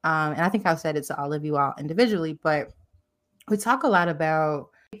 and I think I've said it to all of you all individually, but we talk a lot about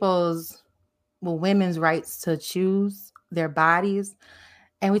women's rights to choose their bodies.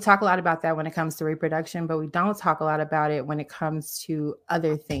 And we talk a lot about that when it comes to reproduction, but we don't talk a lot about it when it comes to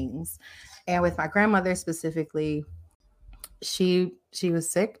other things. And with my grandmother specifically, she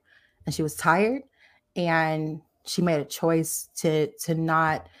was sick and she was tired, and she made a choice to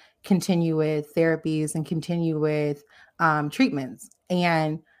not continue with therapies and continue with treatments.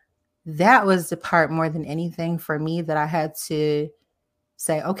 And that was the part more than anything for me that I had to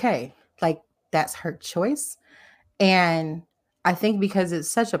say, okay, like that's her choice. And I think because it's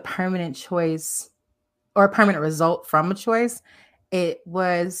such a permanent choice or a permanent result from a choice, it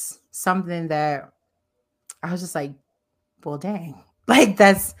was something that I was just like, well, dang, like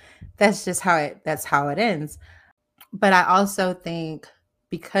that's just how it ends. But I also think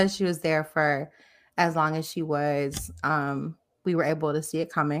because she was there for as long as she was, we were able to see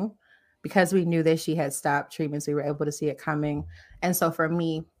it coming. Because we knew that she had stopped treatments, we were able to see it coming. And so for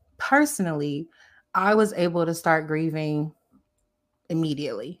me personally, I was able to start grieving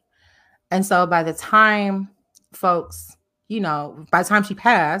immediately. And so by the time by the time she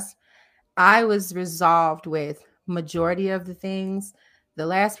passed, I was resolved with majority of the things. The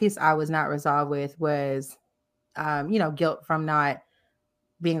last piece I was not resolved with was, guilt from not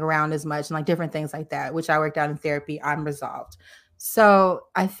being around as much and like different things like that, which I worked out in therapy. I'm resolved. So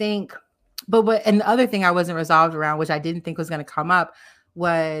I think, and the other thing I wasn't resolved around, which I didn't think was going to come up,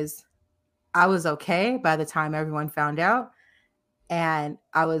 was I was okay by the time everyone found out. And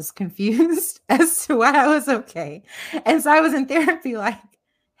I was confused as to why I was okay. And so I was in therapy like,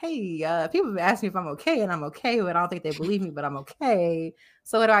 hey, people have asked me if I'm okay, and I'm okay, but I don't think they believe me, but I'm okay.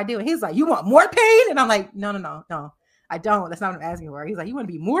 So what do I do? And he's like, you want more pain? And I'm like, no, I don't. That's not what I'm asking for. He's like, you want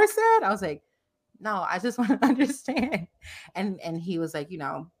to be more sad? I was like, no, I just want to understand. And he was like,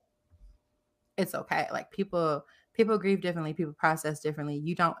 it's okay. Like people grieve differently. People process differently.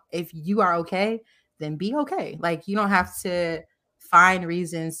 If you are okay, then be okay. Like you don't have to find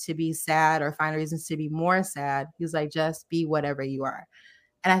reasons to be sad or find reasons to be more sad. He's like, just be whatever you are.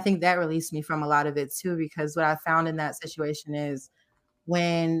 And I think that released me from a lot of it too, because what I found in that situation is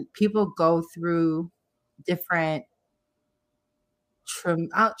when people go through different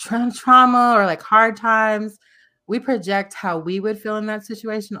trauma or like hard times we project how we would feel in that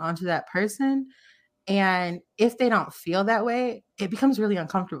situation onto that person. And if they don't feel that way, it becomes really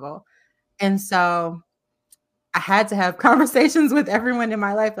uncomfortable. And so I had to have conversations with everyone in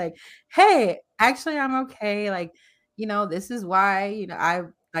my life, like, hey, actually, I'm okay. Like, this is why,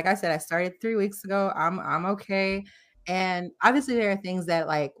 like I said, I started 3 weeks ago. I'm okay. And obviously there are things that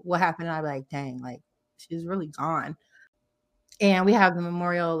like will happen. And I'll be like, dang, like she's really gone. And we have the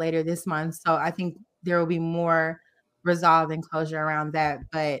memorial later this month. So I think there will be more resolve and closure around that.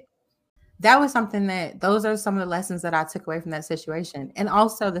 But that was something those are some of the lessons that I took away from that situation. And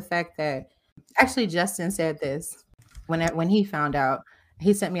also the fact that actually Justin said this when he found out.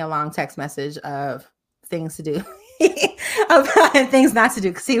 He sent me a long text message of things to do and things not to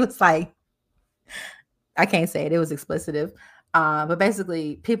do. Cause he was like, I can't say it. It was explicitive. But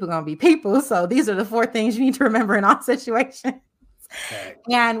basically people are going to be people. So these are the 4 things you need to remember in all situations. Okay.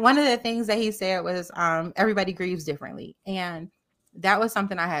 And one of the things that he said was everybody grieves differently. And that was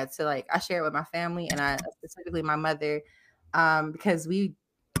something I had to I shared with my family and specifically my mother, because we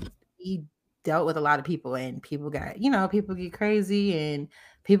dealt with a lot of people and people got, people get crazy and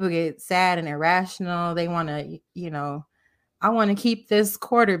people get sad and irrational. They want to, I want to keep this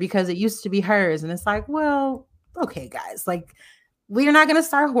quarter because it used to be hers. And it's like, well, okay, guys, like we're not going to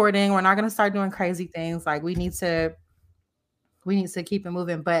start hoarding. We're not going to start doing crazy things. Like we need to keep it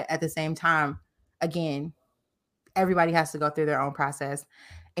moving. But at the same time, again, everybody has to go through their own process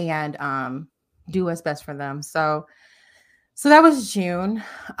and do what's best for them. So that was June.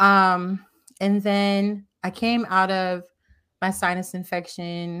 And then I came out of my sinus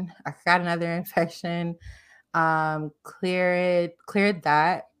infection. I got another infection, cleared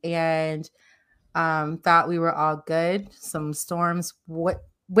that, and thought we were all good. Some storms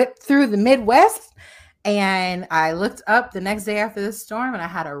whipped through the Midwest. And I looked up the next day after the storm and I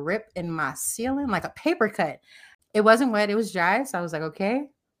had a rip in my ceiling, like a paper cut. It wasn't wet, it was dry. So I was like, okay,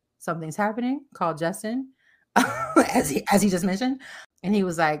 something's happening. Called Justin, as he just mentioned. And he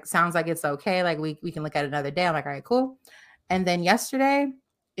was like, sounds like it's okay. Like we can look at it another day. I'm like, all right, cool. And then yesterday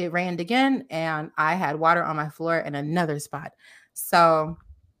it rained again and I had water on my floor in another spot. So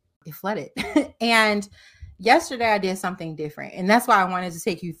it flooded. And yesterday I did something different. And that's why I wanted to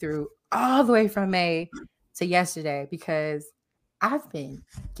take you through all the way from May to yesterday, because I've been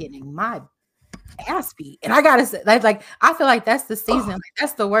getting my ass beat. And I gotta say, like I feel like that's the season. Like,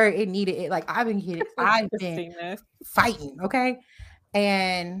 that's the word it needed. It like I've been fighting. Okay.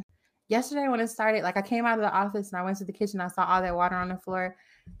 And yesterday when it started, like I came out of the office and I went to the kitchen, I saw all that water on the floor.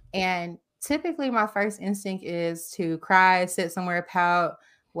 And typically my first instinct is to cry, sit somewhere, pout,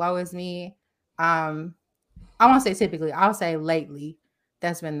 woe is me. I won't say typically, I'll say lately,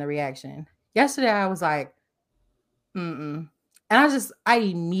 that's been the reaction. Yesterday I was like, And I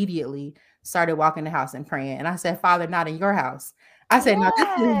immediately started walking the house and praying. And I said, Father, not in your house. I said, no, this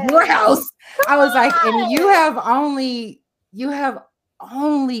is your house. I was like, and you have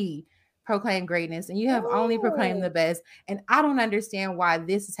only proclaimed greatness and you have only proclaimed the best. And I don't understand why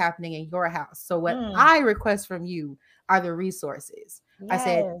this is happening in your house. So what I request from you are the resources. Yes. I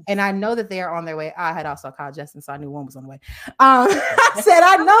said, and I know that they are on their way. I had also called Justin, so I knew one was on the way. I said,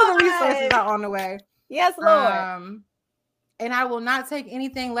 I know the resources are on the way. Yes, Lord. And I will not take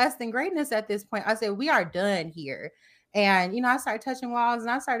anything less than greatness at this point. I said, we are done here. And, I started touching walls and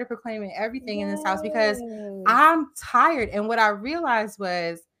I started proclaiming everything in this house because I'm tired. And what I realized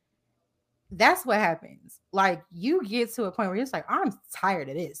was that's what happens. Like you get to a point where you're just like, I'm tired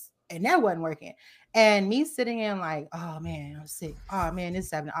of this. And that wasn't working. And me sitting in like, oh man, I'm sick. Oh man, this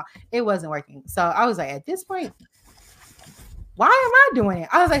is happening. It wasn't working. So I was like, at this point, why am I doing it?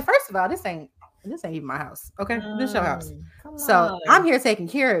 I was like, first of all, this ain't even my house. Okay. This is your house. So I'm here taking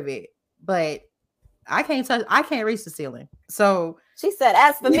care of it, but I can't reach the ceiling. So she said,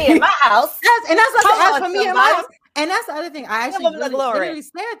 as for me in my house. And that's what as for me in my house. And that's the other thing. I actually literally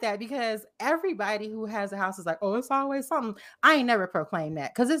said that because everybody who has a house is like, oh, it's always something. I ain't never proclaimed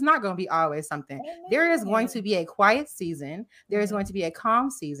that because it's not going to be always something. Amen. There is going to be a quiet season. There is going to be a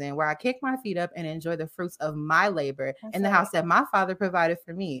calm season where I kick my feet up and enjoy the fruits of my labor in the house that my father provided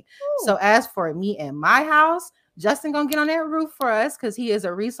for me. Ooh. So as for me and my house, Justin gonna get on that roof for us because he is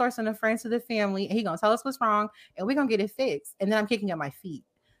a resource and a friend to the family. And he gonna tell us what's wrong and we're gonna get it fixed. And then I'm kicking up my feet.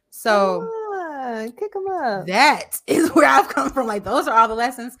 So kick them up. That is where I've come from. Like those are all the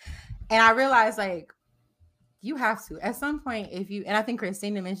lessons. And I realized like you have to at some point and I think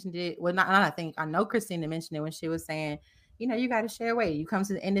Christina mentioned it. Well, I know Christina mentioned it when she was saying, you got to share weight. You come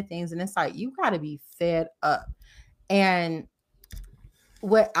to the end of things and it's like you got to be fed up. And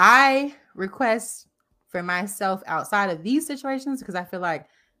what I request for myself outside of these situations, because I feel like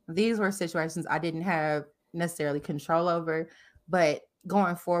these were situations I didn't have necessarily control over. But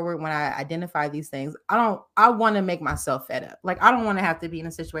going forward, when I identify these things, I want to make myself fed up. Like, I don't want to have to be in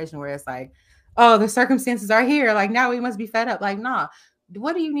a situation where it's like, oh, the circumstances are here. Like, now we must be fed up. Like, nah,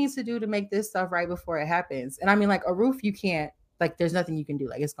 what do you need to do to make this stuff right before it happens? And I mean, like, a roof, you can't, like, there's nothing you can do.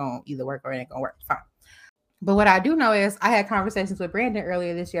 Like, it's going to either work or it ain't going to work. Fine. But what I do know is I had conversations with Brandon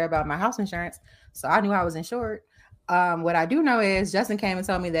earlier this year about my house insurance. So I knew I was insured. What I do know is Justin came and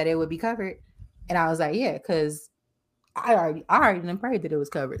told me that it would be covered. And I was like, yeah, because I already done prayed that it was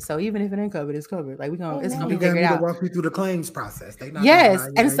covered. So even if it ain't covered, it's covered. Like, it's gonna be figured out. Walk you through the claims process. They not yes,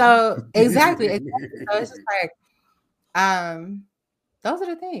 and so exactly. So it's just like, those are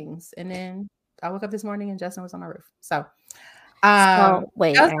the things. And then I woke up this morning and Justin was on my roof. So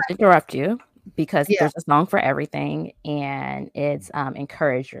wait, I have to interrupt you because there's a song for everything, and it's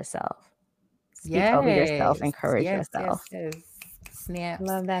encourage yourself. Speak over yourself, encourage yourself. Yes. Snaps.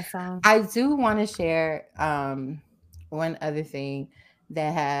 Love that song. I do want to share one other thing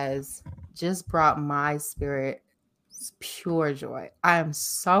that has just brought my spirit pure joy. I am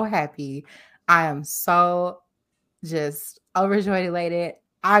so happy. I am so just overjoyed, elated.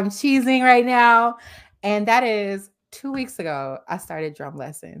 I'm cheesing right now. And that is 2 weeks ago, I started drum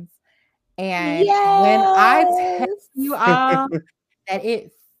lessons. And when I tell you all that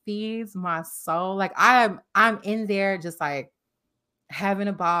it feeds my soul, like I'm in there just like having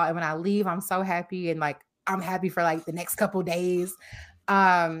a ball. And when I leave, I'm so happy. And like, I'm happy for like the next couple days.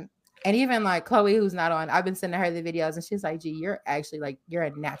 And even like Chloe, who's not on, I've been sending her the videos and she's like, G, you're actually like, you're a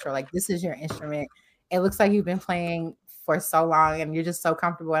natural, like this is your instrument. It looks like you've been playing for so long and you're just so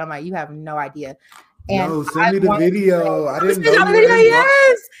comfortable. And I'm like, you have no idea. And yo, send me the video. I didn't know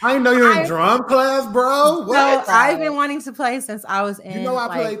I didn't know you were in drum class, bro. What? So I've been wanting to play since I was in. You know, I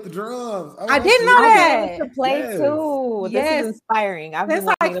played the drums. I didn't know that. To play too. This is inspiring. I've been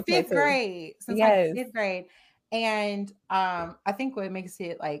like fifth grade. Since like fifth grade. And I think what makes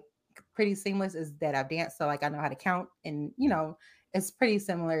it like pretty seamless is that I've danced. So like I know how to count, and you know, it's pretty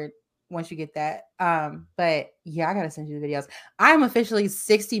similar once you get that. But yeah, I gotta send you the videos. I'm officially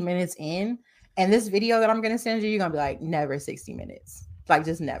 60 minutes in. And this video that I'm going to send you, you're going to be like, never 60 minutes. Like,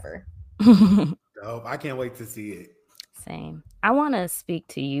 just never. Dope. I can't wait to see it. Same. I want to speak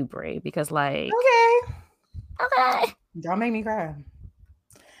to you, Bray, because like... Okay. Don't make me cry.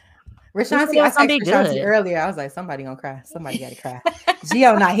 Rashanti, I texted Rashanti earlier. I was like, somebody going to cry. Somebody got to cry.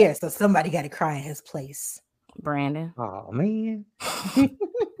 Gio not here, so somebody got to cry in his place. Brandon. Oh, man.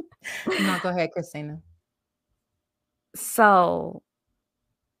 No, go ahead, Christina. So...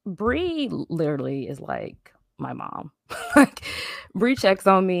 Bree literally is like my mom. Like Bree checks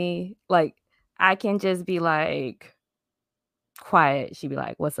on me. Like I can just be like quiet. She'd be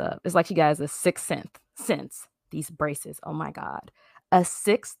like, "What's up?" It's like she got a sixth sense. These braces. Oh my God, a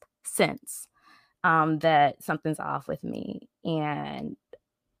sixth sense. That something's off with me. And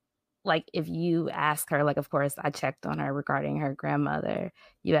like if you ask her, like of course I checked on her regarding her grandmother.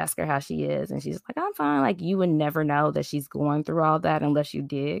 You ask her how she is, and she's like, "I'm fine." Like you would never know that she's going through all that unless you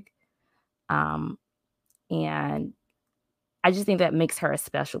dig. And I just think that makes her a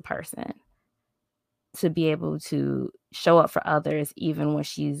special person to be able to show up for others even when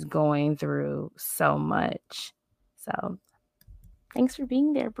she's going through so much. So thanks for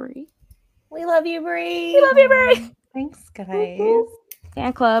being there, Bree. We love you, Bree. We love you, Bree. Thanks, guys.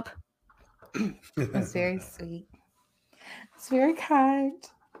 Fan club. That's very sweet. It's very kind.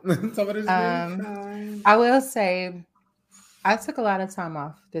 I will say I took a lot of time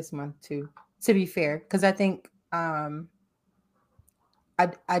off this month too, to be fair, because I think I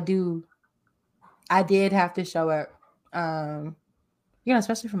did have to show up, you know,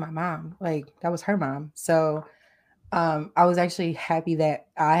 especially for my mom. Like that was her mom. So I was actually happy that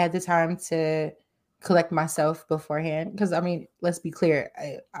I had the time to collect myself beforehand, because I mean, let's be clear,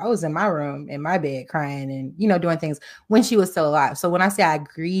 I was in my room in my bed crying and, you know, doing things when she was still alive. So when I say I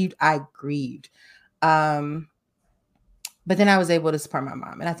grieved, but then I was able to support my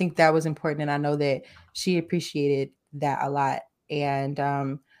mom, and I think that was important, and I know that she appreciated that a lot. And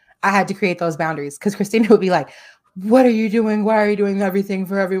I had to create those boundaries, because Christina would be like, "What are you doing? Why are you doing everything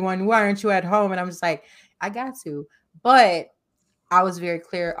for everyone? Why aren't you at home?" And I'm just like, I got to. But I was very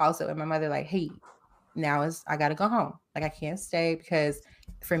clear also with my mother, like, hey, now I got to go home. Like I can't stay, because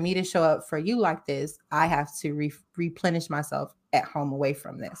for me to show up for you like this, I have to replenish myself at home away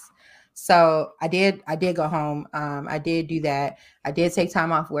from this. So I did go home. I did do that. I did take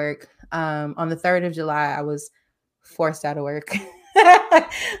time off work. On the 3rd of July, I was forced out of work.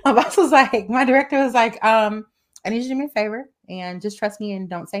 My boss was like, my director was like, I need you to do me a favor and just trust me and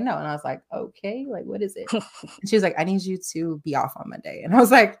don't say no. And I was like, okay, like, what is it? And she was like, I need you to be off on Monday. And I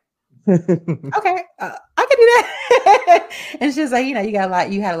was like, okay, I can do that. And she's like, you know, you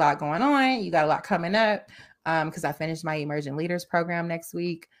had a lot going on. You got a lot coming up. Because I finished my Emerging Leaders program next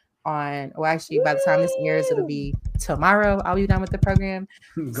week actually, by the time this airs, it'll be tomorrow. I'll be done with the program.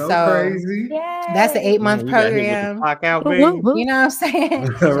 Go crazy. That's the 8-month program. Clock out, baby. You know what I'm saying?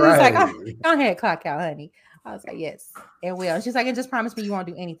 She was Right. like, go ahead, clock out, honey. I was like, yes, it will. She's like, and just promise me you won't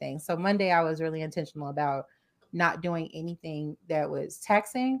do anything. So Monday, I was really intentional about not doing anything that was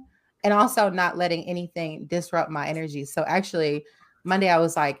taxing and also not letting anything disrupt my energy. So actually, Monday, I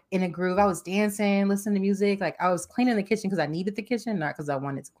was like in a groove. I was dancing, listening to music. Like I was cleaning the kitchen because I needed the kitchen, not because I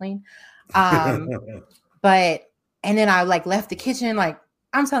wanted to clean. And then I like left the kitchen, like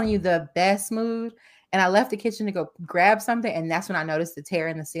I'm telling you, the best mood. And I left the kitchen to go grab something. And that's when I noticed the tear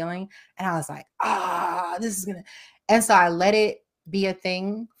in the ceiling. And I was like, this is gonna. And so I let it be a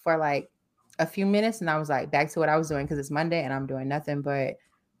thing for like a few minutes. And I was like back to what I was doing because it's Monday and I'm doing nothing but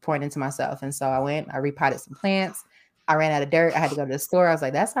pouring into myself. And so I repotted some plants. I ran out of dirt. I had to go to the store. I was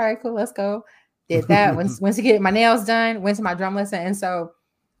like, that's all right, cool. Let's go. Did that. Went to get my nails done, went to my drum lesson. And so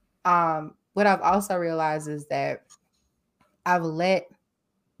what I've also realized is that I've let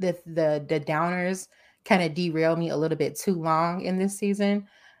the downers kind of derail me a little bit too long in this season.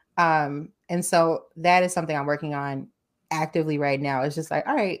 And so that is something I'm working on actively right now. It's just like,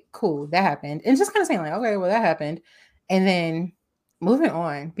 all right, cool. That happened. And just kind of saying like, okay, well, that happened. And then moving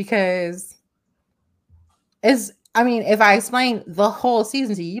on because if I explain the whole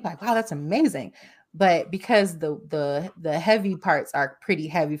season to you, you're like, wow, that's amazing. But because the heavy parts are pretty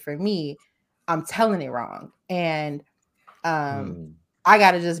heavy for me, I'm telling it wrong. And I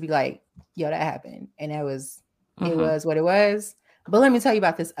gotta just be like, yo, that happened. And it was what it was. But let me tell you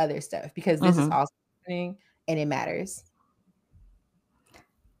about this other stuff because this is also happening and it matters.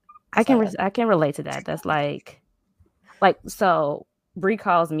 I can relate to that. That's like so Bree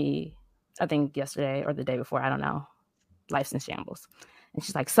calls me, I think yesterday or the day before, I don't know. Life's in shambles. And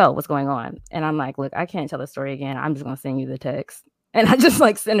she's like, so what's going on? And I'm like, look, I can't tell the story again. I'm just going to send you the text. And I just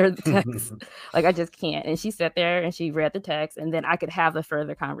like send her the text. Like, I just can't. And she sat there and she read the text and then I could have a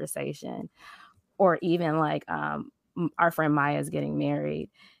further conversation. Or even like our friend Maya's getting married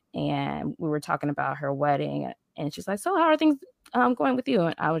and we were talking about her wedding and she's like, so how are things going with you?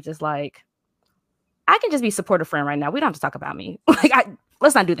 And I was just like, I can just be supportive friend right now. We don't have to talk about me.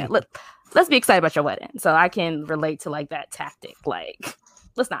 Let's not do that. Let's be excited about your wedding. So I can relate to like that tactic. Like,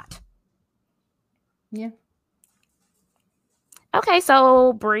 let's not. Yeah. Okay,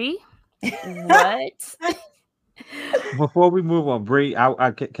 so Bree, what? Before we move on, Bree,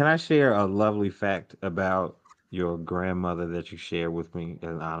 can I share a lovely fact about your grandmother that you shared with me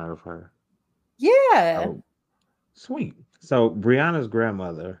in honor of her? Yeah. Oh, sweet. So Brianna's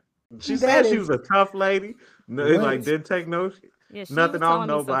grandmother, she said she was a tough lady. No, like didn't take no shit. Yeah, she nothing was telling on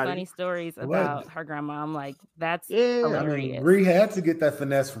me nobody. some funny stories about her grandma. I'm like, that's hilarious. I mean, Bree had to get that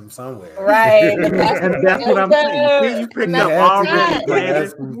finesse from somewhere, right? And that's what I'm saying. See, you picked up already.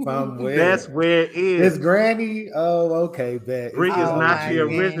 From somewhere. That's where it is. It's Granny. Oh, okay, bet. Bree is not the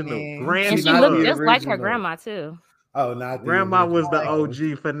original. Granny, and she looked just like her grandma too. Oh, not grandma was the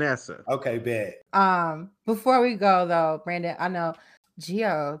OG finesser. Okay, bet. Before we go though, Brandon, I know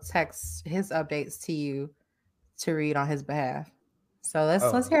Gio texts his updates to you to read on his behalf. So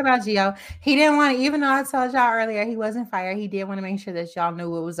let's hear about Gio. He didn't want to, even though I told y'all earlier he wasn't fired, he did want to make sure that y'all knew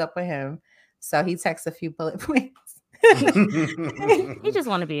what was up with him. So he texts a few bullet points. He just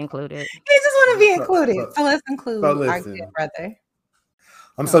want to be included. He just want to be included. So let's include our good brother.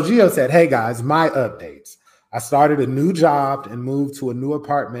 So Gio said, hey guys, my updates. I started a new job and moved to a new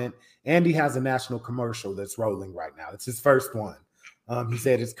apartment. Andy has a national commercial that's rolling right now. It's his first one. He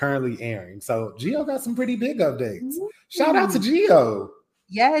said it's currently airing. So Gio got some pretty big updates. Shout out to Gio.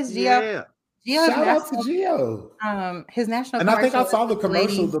 Yes, Gio. Yeah. Shout out to Gio. His national and I think I saw the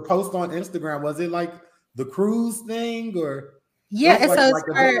commercial, the post on Instagram. Was it like the cruise thing or? Yeah, it's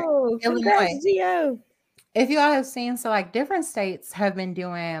for Illinois. Gio. If you all have seen, so like different states have been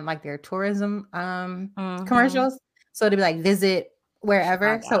doing like their tourism commercials. So it'll be like visit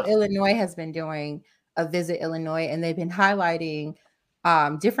wherever. So Illinois has been doing a visit Illinois, and they've been highlighting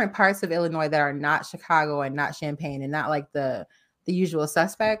different parts of Illinois that are not Chicago and not Champaign and not like the usual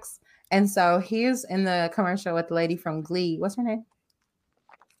suspects. And so he's in the commercial with the lady from Glee. What's her name?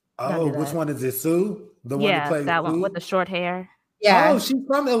 Oh, which one is it? Sue? The one that plays that Sue? One with the short hair. Yeah. Oh, she's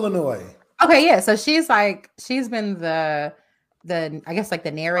from Illinois. Okay, yeah. So she's been the I guess like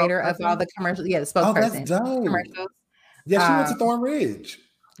the narrator of all the commercials. Yeah, the spokesperson. Oh, that's dope. Commercials. Yeah, she went to Thornridge.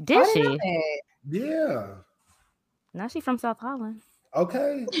 Did she? Yeah. Now she's from South Holland.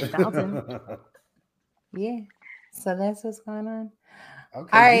 Okay. Yeah. So that's what's going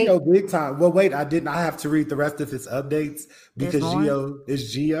Okay, Gio big time. Well, wait, I have to read the rest of his updates because Gio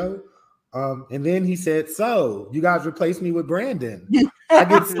is Gio. And then he said, so you guys replace me with Brandon. I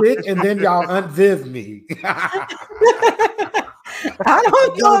get sick and then y'all unviv me. I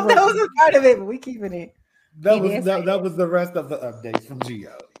don't know if that was a part of it, but we keeping it. That was the rest of the updates from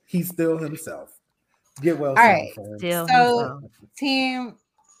Gio. He's still himself. Get well. All right. So, team,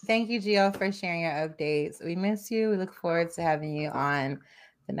 thank you, Gio, for sharing your updates. We miss you. We look forward to having you on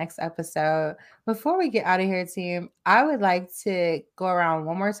the next episode. Before we get out of here, team, I would like to go around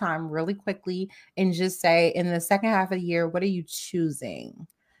one more time really quickly and just say, in the second half of the year, what are you choosing?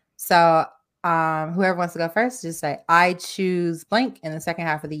 So whoever wants to go first, just say, I choose blank in the second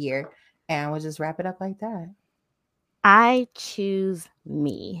half of the year. And we'll just wrap it up like that. I choose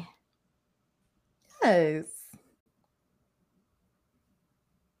me. Yes.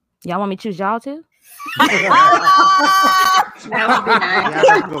 Y'all want me to choose y'all too? That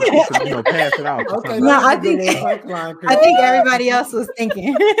would be nice. Pass it out. Okay, no, I think everybody else was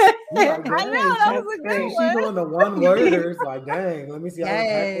thinking. I know, that was a good She's one. doing the one worders. Like, dang, let me see how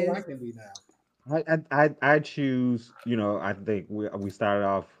impactful I can be now. I choose. I think we started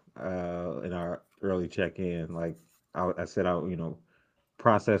off in our early check-in. Like I set out,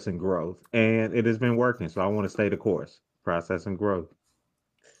 process and growth, and it has been working. So I want to stay the course. Process and growth.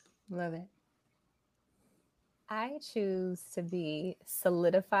 Love it. I choose to be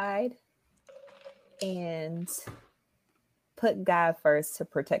solidified and put God first to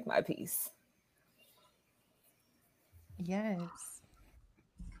protect my peace. Yes.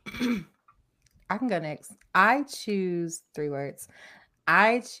 I can go next. I choose 3 words.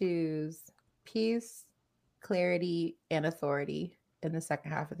 I choose peace, clarity, and authority in the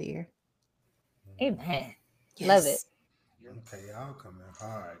second half of the year. Amen. Yes. Love it. Okay, y'all coming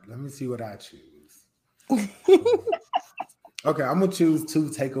hard. Let me see what I choose. Okay, I'm gonna choose 2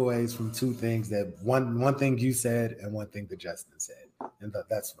 takeaways from 2 things that one thing you said and one thing that Justin said, and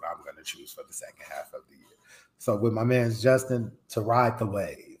that's what I'm gonna choose for the second half of the year. So with my man's Justin, to ride the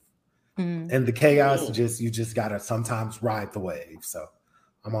wave, and the chaos, you just gotta sometimes ride the wave. So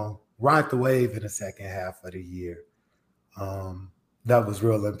I'm gonna ride the wave in the second half of the year. That was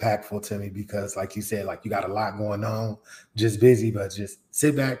real impactful to me because, like you said, like you got a lot going on, just busy, but just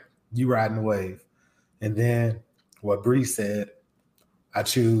sit back, you riding the wave. And then what Bree said, I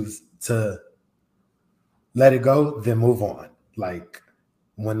choose to let it go, then move on. Like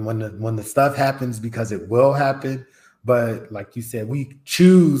when the stuff happens, because it will happen, but like you said, we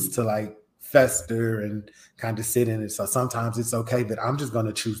choose to like fester and kind of sit in it. So sometimes it's okay that I'm just going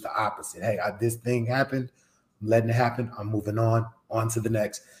to choose the opposite. Hey, this thing happened, I'm letting it happen. I'm moving on to the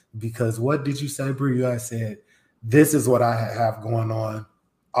next. Because what did you say, Bree? I said, this is what I have going on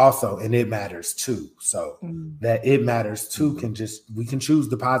also, and it matters too. So that it matters too we can choose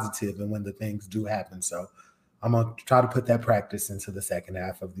the positive and when the things do happen. So I'm gonna try to put that practice into the second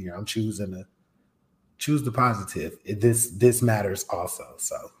half of the year. I'm choosing to choose the positive. This matters also.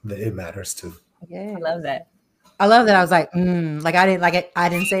 So it matters too. Yeah, I love that. I was like, like I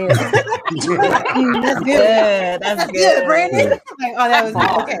didn't say it. That's good. That's good, Brandon. Like, oh, that was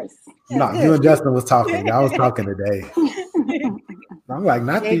good. Okay. No, you and Justin was talking. I was talking today. I'm like,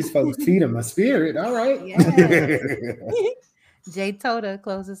 not these folks feeding my spirit. All right. Yeah. Jay Toda,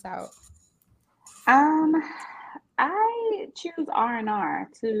 close us out. I choose R&R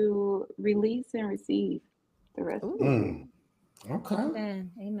to release and receive the rest. Okay.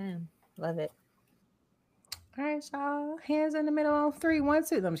 Amen. Love it. All right, y'all. Hands in the middle on 3, 1,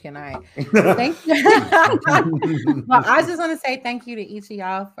 2. I'm just kidding. All right. Thank you. Well, I just want to say thank you to each of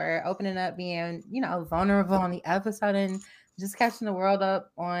y'all for opening up, being, vulnerable on the episode and just catching the world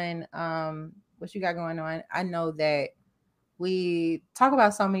up on what you got going on. I know that we talk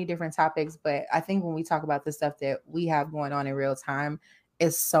about so many different topics, but I think when we talk about the stuff that we have going on in real time,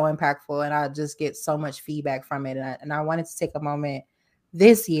 it's so impactful, and I just get so much feedback from it. And I wanted to take a moment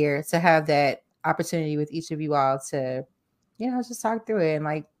this year to have that opportunity with each of you all to, just talk through it. And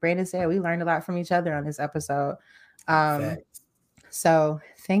like Brandon said, we learned a lot from each other on this episode. So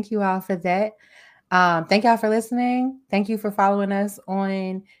thank you all for that. Thank y'all for listening. Thank you for following us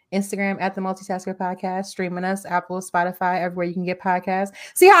on Instagram at the Multitasker Podcast, streaming us, Apple, Spotify, everywhere you can get podcasts.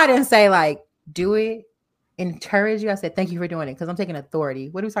 See how I didn't say like do it, encourage you. I said thank you for doing it because I'm taking authority.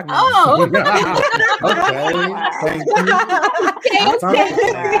 What are we talking about? Oh, Okay.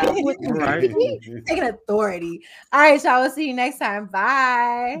 Taking authority. All right, y'all. We'll see you next time.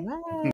 Bye. Bye.